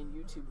million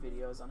YouTube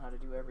videos on how to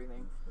do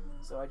everything.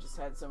 So I just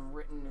had some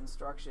written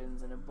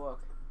instructions in a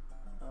book.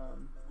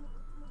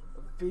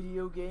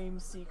 Video game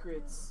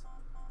secrets.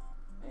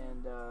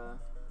 And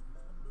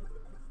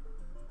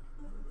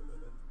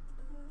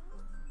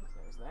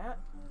there's that,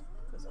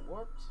 because it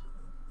warped.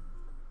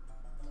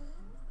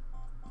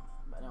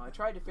 But no, I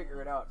tried to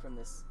figure it out from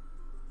this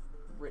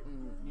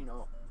written, you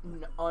know,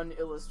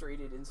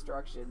 unillustrated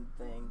instruction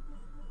thing,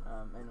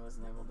 and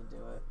wasn't able to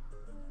do it.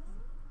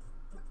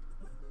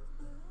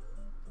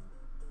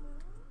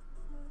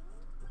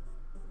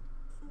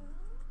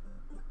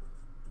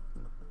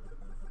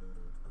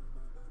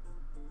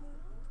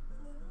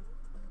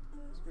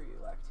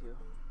 to.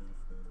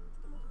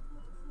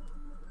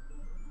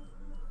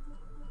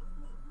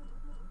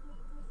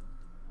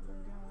 Other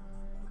guy.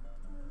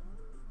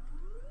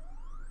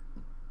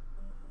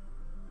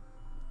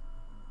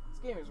 This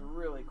game is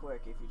really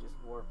quick if you just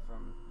warp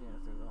from, you know,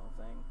 through the whole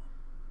thing.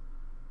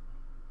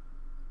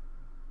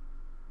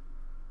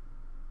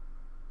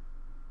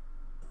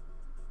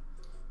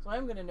 So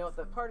I'm going to note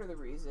that part of the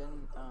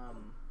reason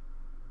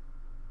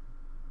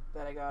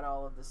that I got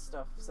all of this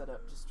stuff set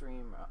up to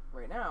stream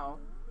right now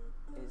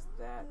is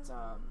that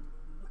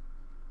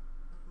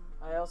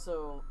I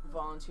also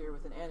volunteer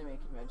with an anime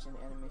convention,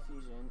 Anime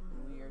Fusion,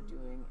 and we are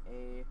doing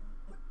a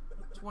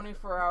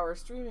 24-hour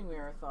streaming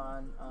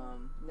marathon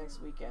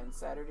next weekend,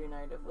 Saturday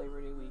night of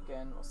Labor Day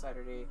weekend. Well,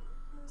 Saturday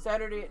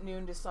at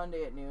noon to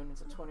Sunday at noon.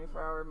 It's a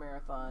 24-hour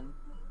marathon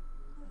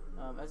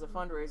as a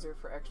fundraiser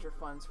for extra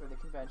funds for the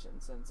convention,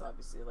 since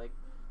obviously, like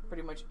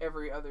pretty much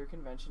every other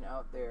convention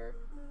out there,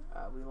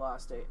 we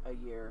lost a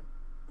year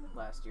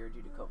last year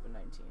due to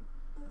COVID-19.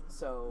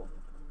 So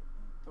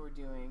we're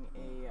doing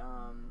a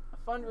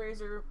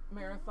fundraiser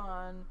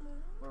marathon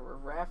where we're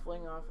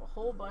raffling off a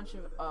whole bunch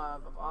of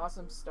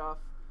awesome stuff,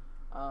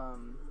 a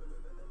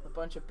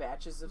bunch of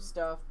batches of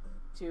stuff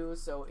too.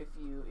 So if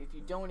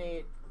you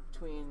donate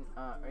between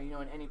or, you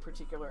know, in any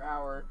particular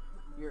hour,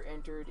 you're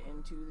entered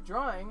into the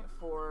drawing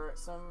for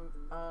some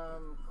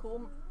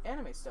cool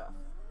anime stuff.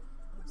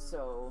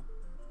 So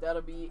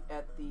that'll be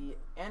at the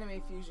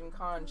Anime Fusion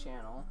Con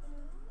channel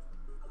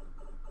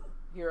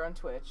here on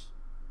Twitch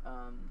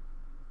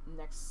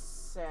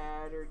next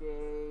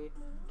Saturday.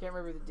 Can't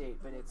remember the date,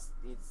 but it's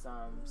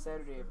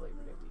Saturday of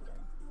Labor Day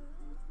weekend.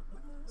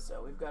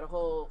 So we've got a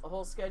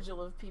whole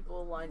schedule of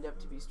people lined up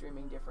to be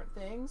streaming different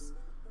things,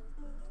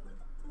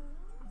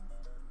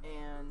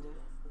 and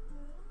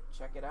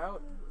check it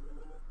out.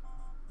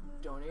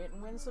 Donate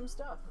and win some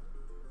stuff.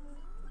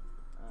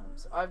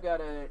 So I've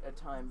got a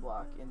time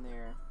block in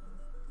there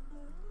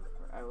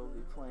where I will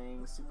be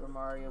playing Super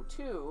Mario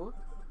 2,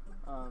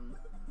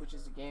 which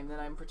is a game that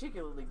I'm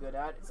particularly good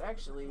at. It's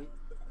actually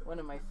one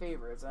of my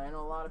favorites, and I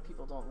know a lot of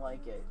people don't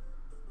like it,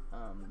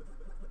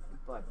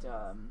 but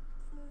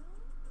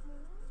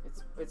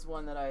it's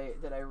one that I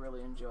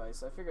really enjoy.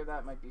 So I figured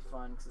that might be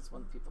fun because it's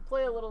one that people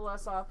play a little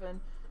less often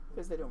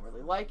because they don't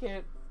really like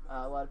it.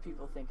 A lot of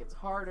people think it's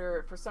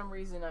harder. For some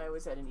reason, I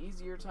always had an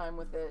easier time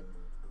with it.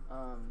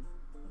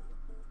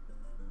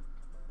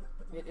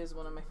 It is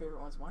one of my favorite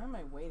ones. Why am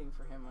I waiting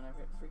for him when I've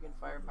got freaking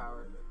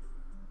firepower?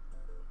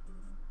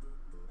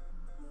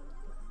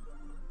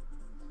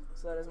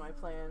 So that is my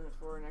plan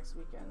for next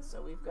weekend.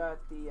 So we've got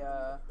the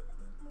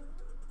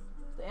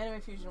Anime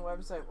Fusion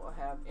website will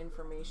have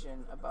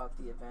information about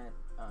the event.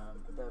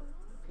 The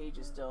page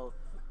is still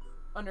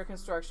under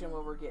construction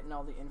where we're getting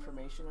all the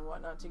information and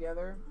whatnot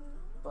together.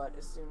 But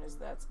as soon as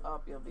that's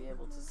up, you'll be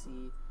able to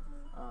see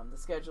the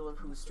schedule of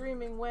who's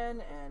streaming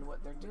when and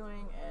what they're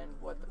doing and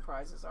what the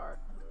prizes are.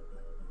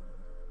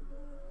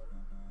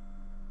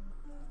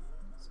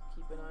 So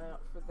keep an eye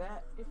out for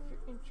that if you're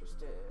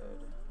interested.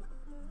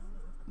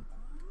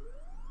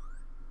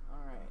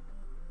 Alright.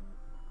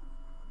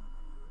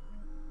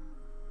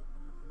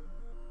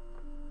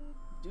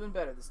 Doing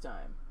better this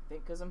time.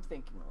 Because I'm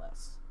thinking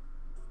less.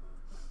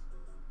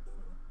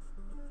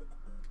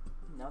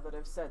 Now that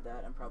I've said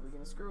that, I'm probably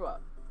going to screw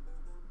up.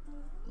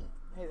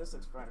 Hey, this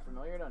looks kind of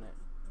familiar, doesn't it?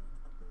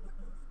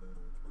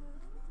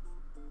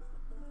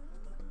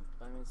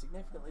 I'm in a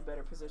significantly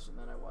better position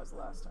than I was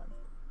last time.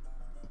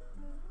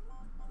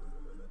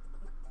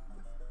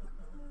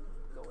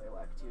 Go away,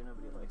 Lakitu.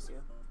 Nobody likes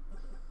you.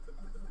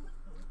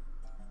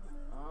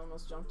 I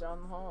almost jumped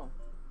down the hole.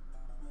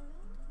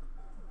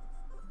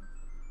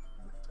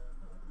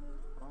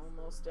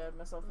 Almost stabbed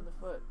myself in the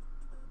foot.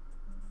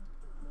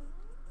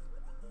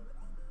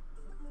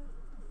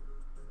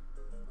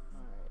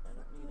 Alright, I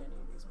don't need any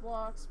of these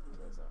blocks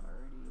because I'm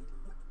already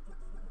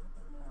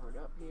powered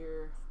up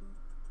here.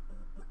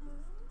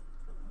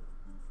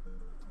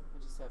 I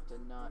just have to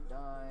not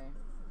die.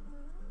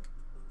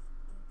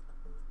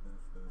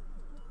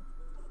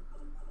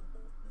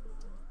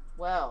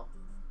 Well,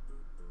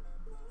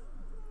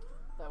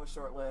 that was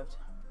short-lived,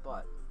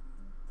 but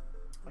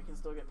I can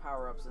still get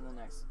power-ups in the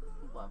next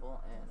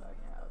level, and I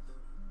have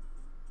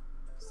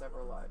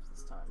several lives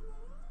this time.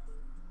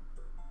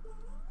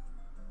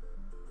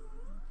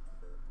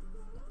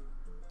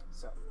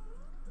 So,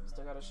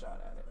 still got a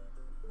shot at it.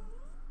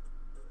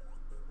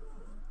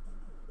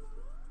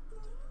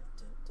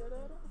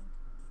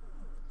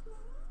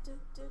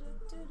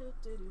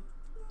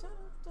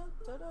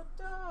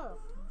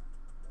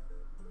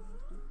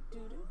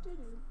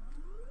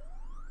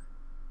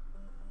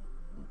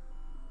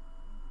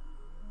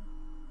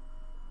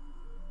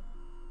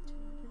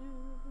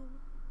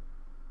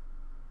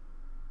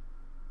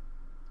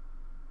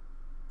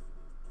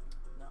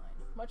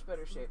 Much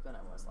better shape than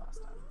I was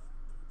last time.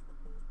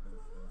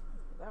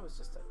 That was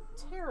just a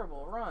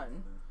terrible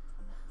run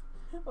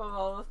of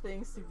all the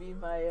things to be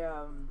my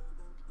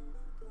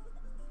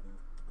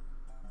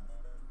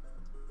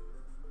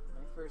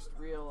my first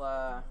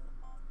real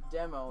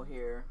demo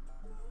here.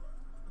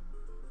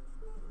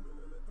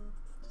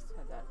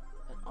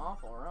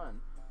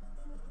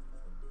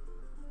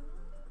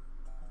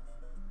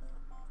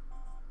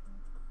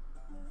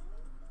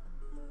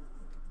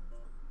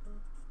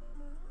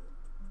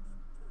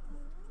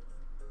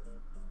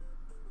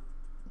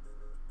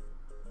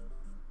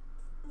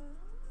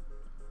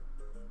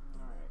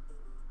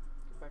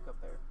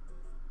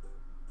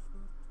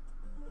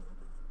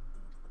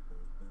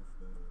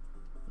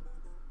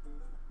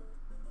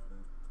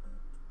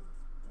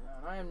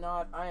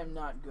 am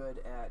not good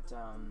at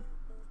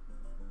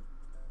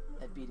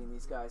beating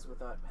these guys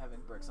without having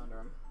bricks under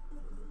them.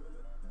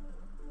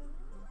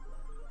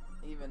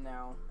 Even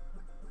now.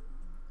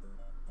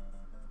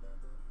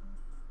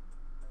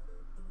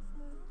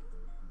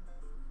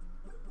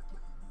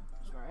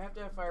 I have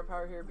to have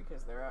firepower here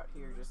because they're out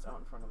here just out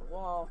in front of the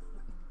wall.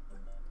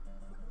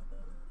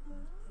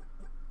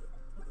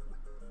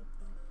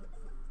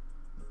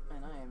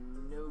 And I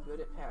am no good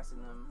at passing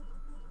them.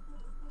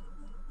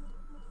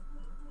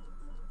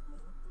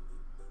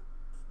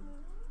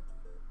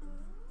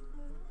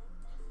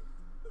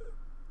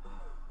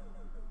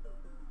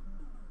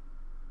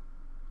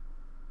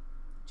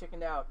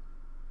 Chickened out.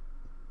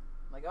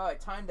 Like, oh, I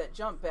timed that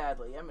jump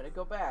badly. I'm gonna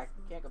go back.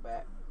 Can't go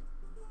back.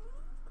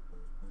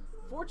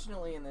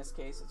 Fortunately, in this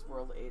case, it's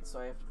World 8, so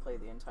I have to play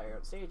the entire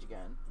stage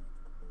again.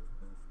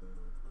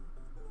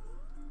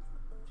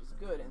 Which is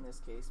good in this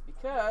case,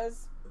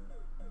 because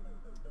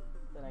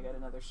then I got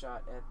another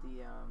shot at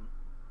the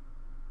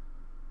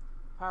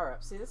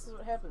power-up. See, this is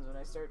what happens when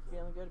I start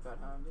feeling good about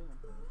how I'm doing.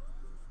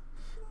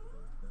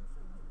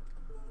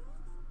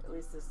 At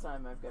least this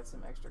time I've got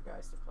some extra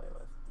guys to play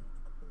with.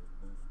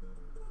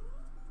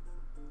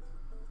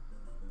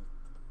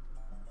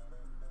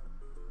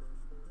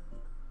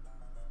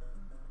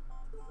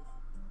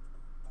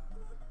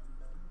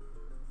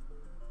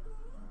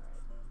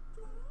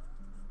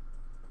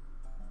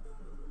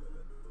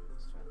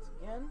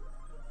 Again.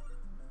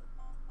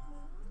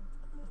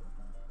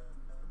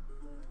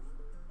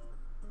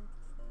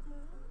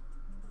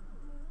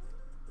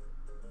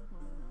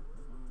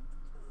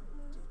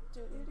 Just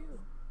to be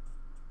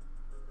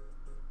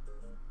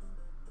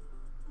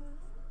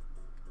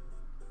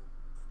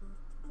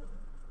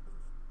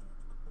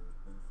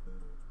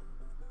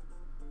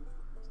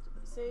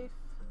safe.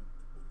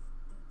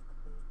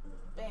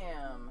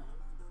 Bam.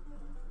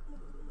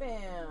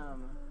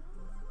 Bam.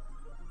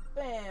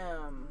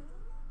 Bam.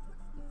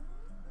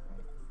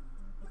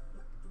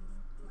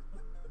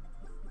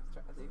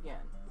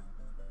 Again.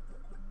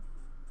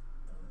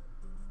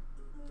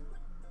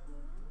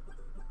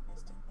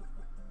 Missed it.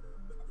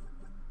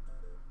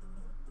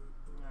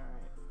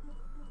 Alright.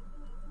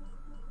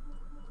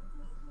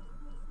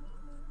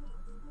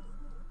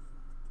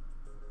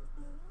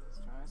 Let's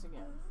try this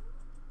again.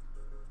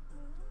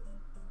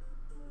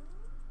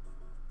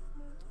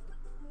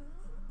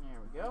 There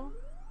we go.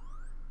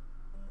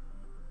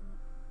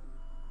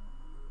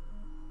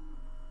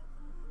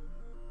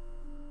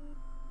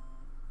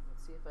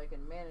 See if I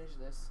can manage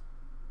this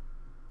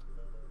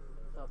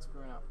without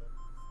screwing up. 1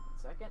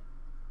 second.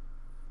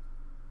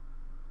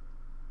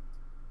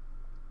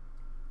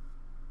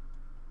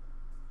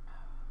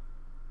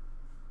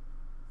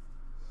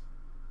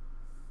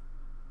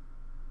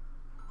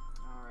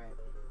 Alright.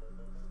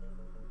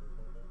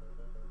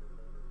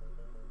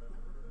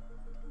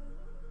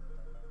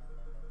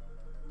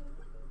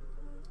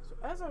 So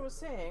as I was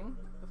saying,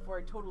 before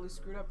I totally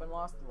screwed up and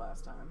lost the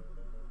last time,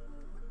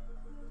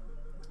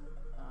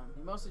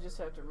 you mostly just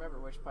have to remember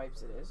which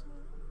pipes it is,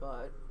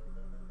 but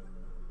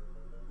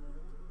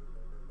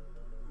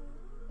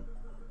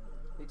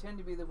they tend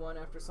to be the one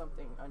after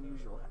something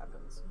unusual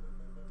happens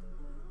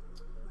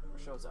or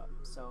shows up.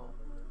 So,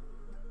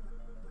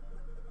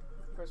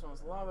 the first one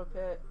was the lava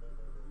pit.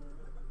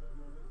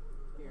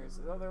 Here's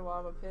the other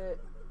lava pit.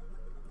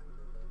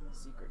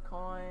 Secret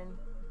coin.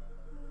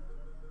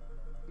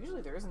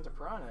 Usually there isn't a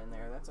piranha in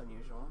there. That's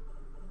unusual.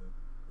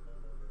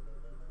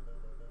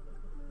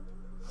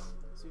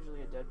 It's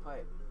usually a dead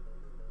pipe.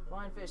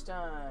 Flying fish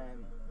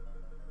time.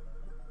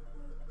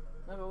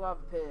 Another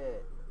lava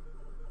pit.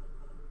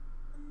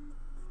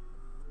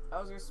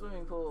 Bowser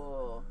swimming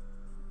pool.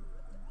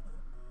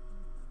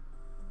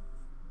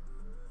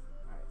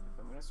 Alright, if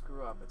I'm gonna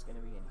screw up, it's gonna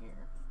be in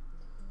here.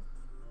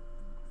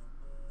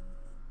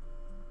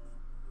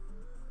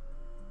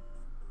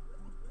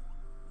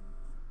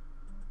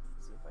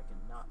 Let's see if I can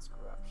not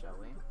screw up, shall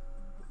we?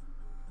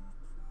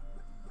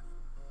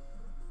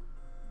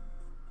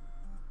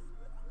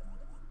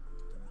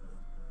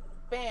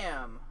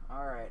 Bam!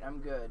 Alright,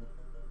 I'm good.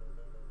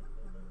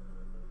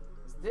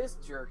 This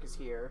jerk is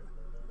here,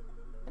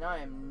 and I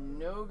am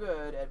no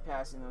good at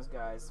passing those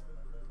guys.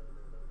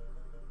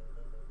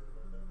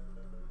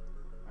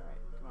 Alright,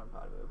 come on,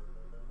 Potaboo.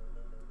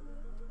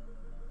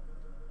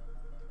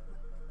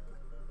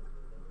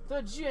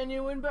 The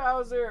genuine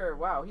Bowser!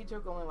 Wow, he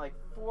took only like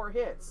 4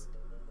 hits.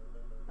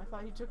 I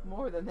thought he took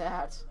more than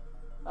that.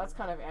 That's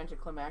kind of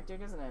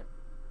anticlimactic, isn't it?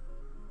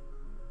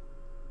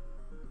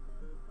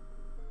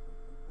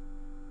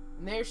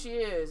 And there she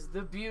is,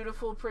 the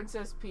beautiful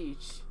Princess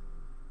Peach.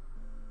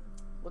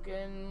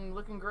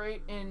 Looking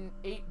great in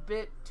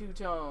 8-bit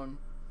two-tone.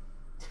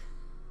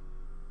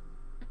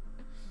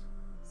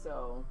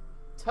 So,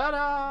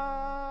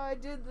 ta-da! I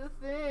did the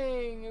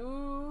thing!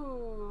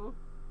 Ooh!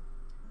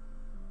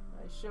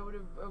 I showed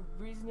a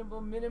reasonable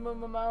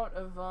minimum amount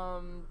of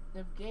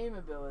game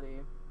ability.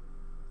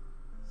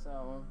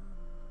 So,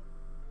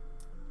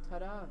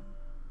 ta-da!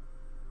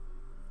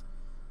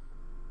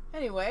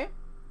 Anyway,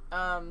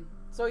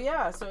 So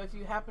yeah, so if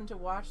you happen to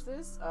watch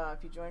this,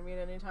 if you join me at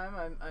any time,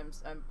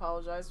 I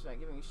apologize for not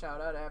giving you a shout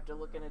out. I have to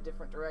look in a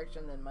different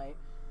direction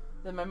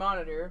than my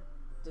monitor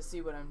to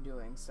see what I'm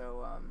doing.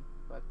 So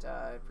but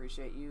I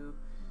appreciate you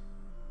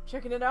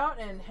checking it out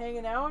and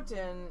hanging out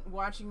and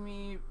watching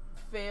me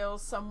fail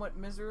somewhat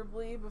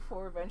miserably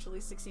before eventually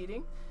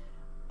succeeding.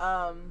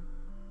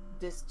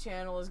 This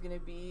channel is going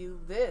to be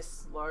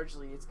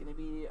largely. It's going to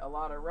be a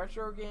lot of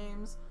retro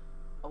games,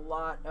 a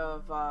lot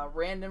of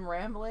random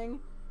rambling,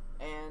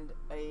 and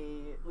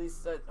at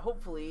least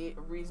hopefully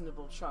a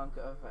reasonable chunk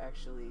of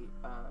actually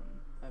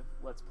of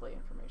Let's Play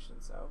information.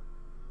 So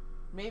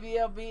maybe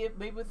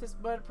with this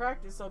bit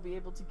practice I'll be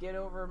able to get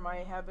over my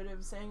habit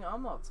of saying all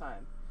the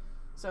time.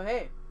 So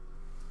hey,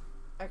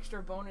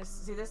 extra bonus.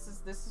 See, this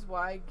is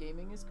why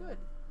gaming is good.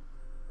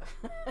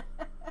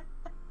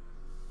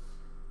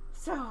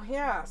 So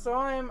yeah, so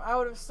I'm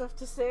out of stuff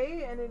to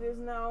say, and it is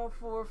now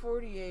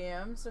 4:40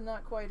 a.m. So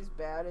not quite as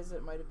bad as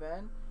it might have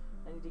been.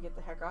 I need to get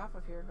the heck off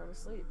of here and go to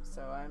sleep.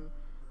 So I'm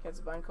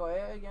Ketsuban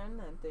Koya again,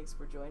 and thanks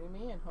for joining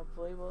me, and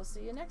hopefully we'll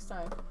see you next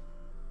time.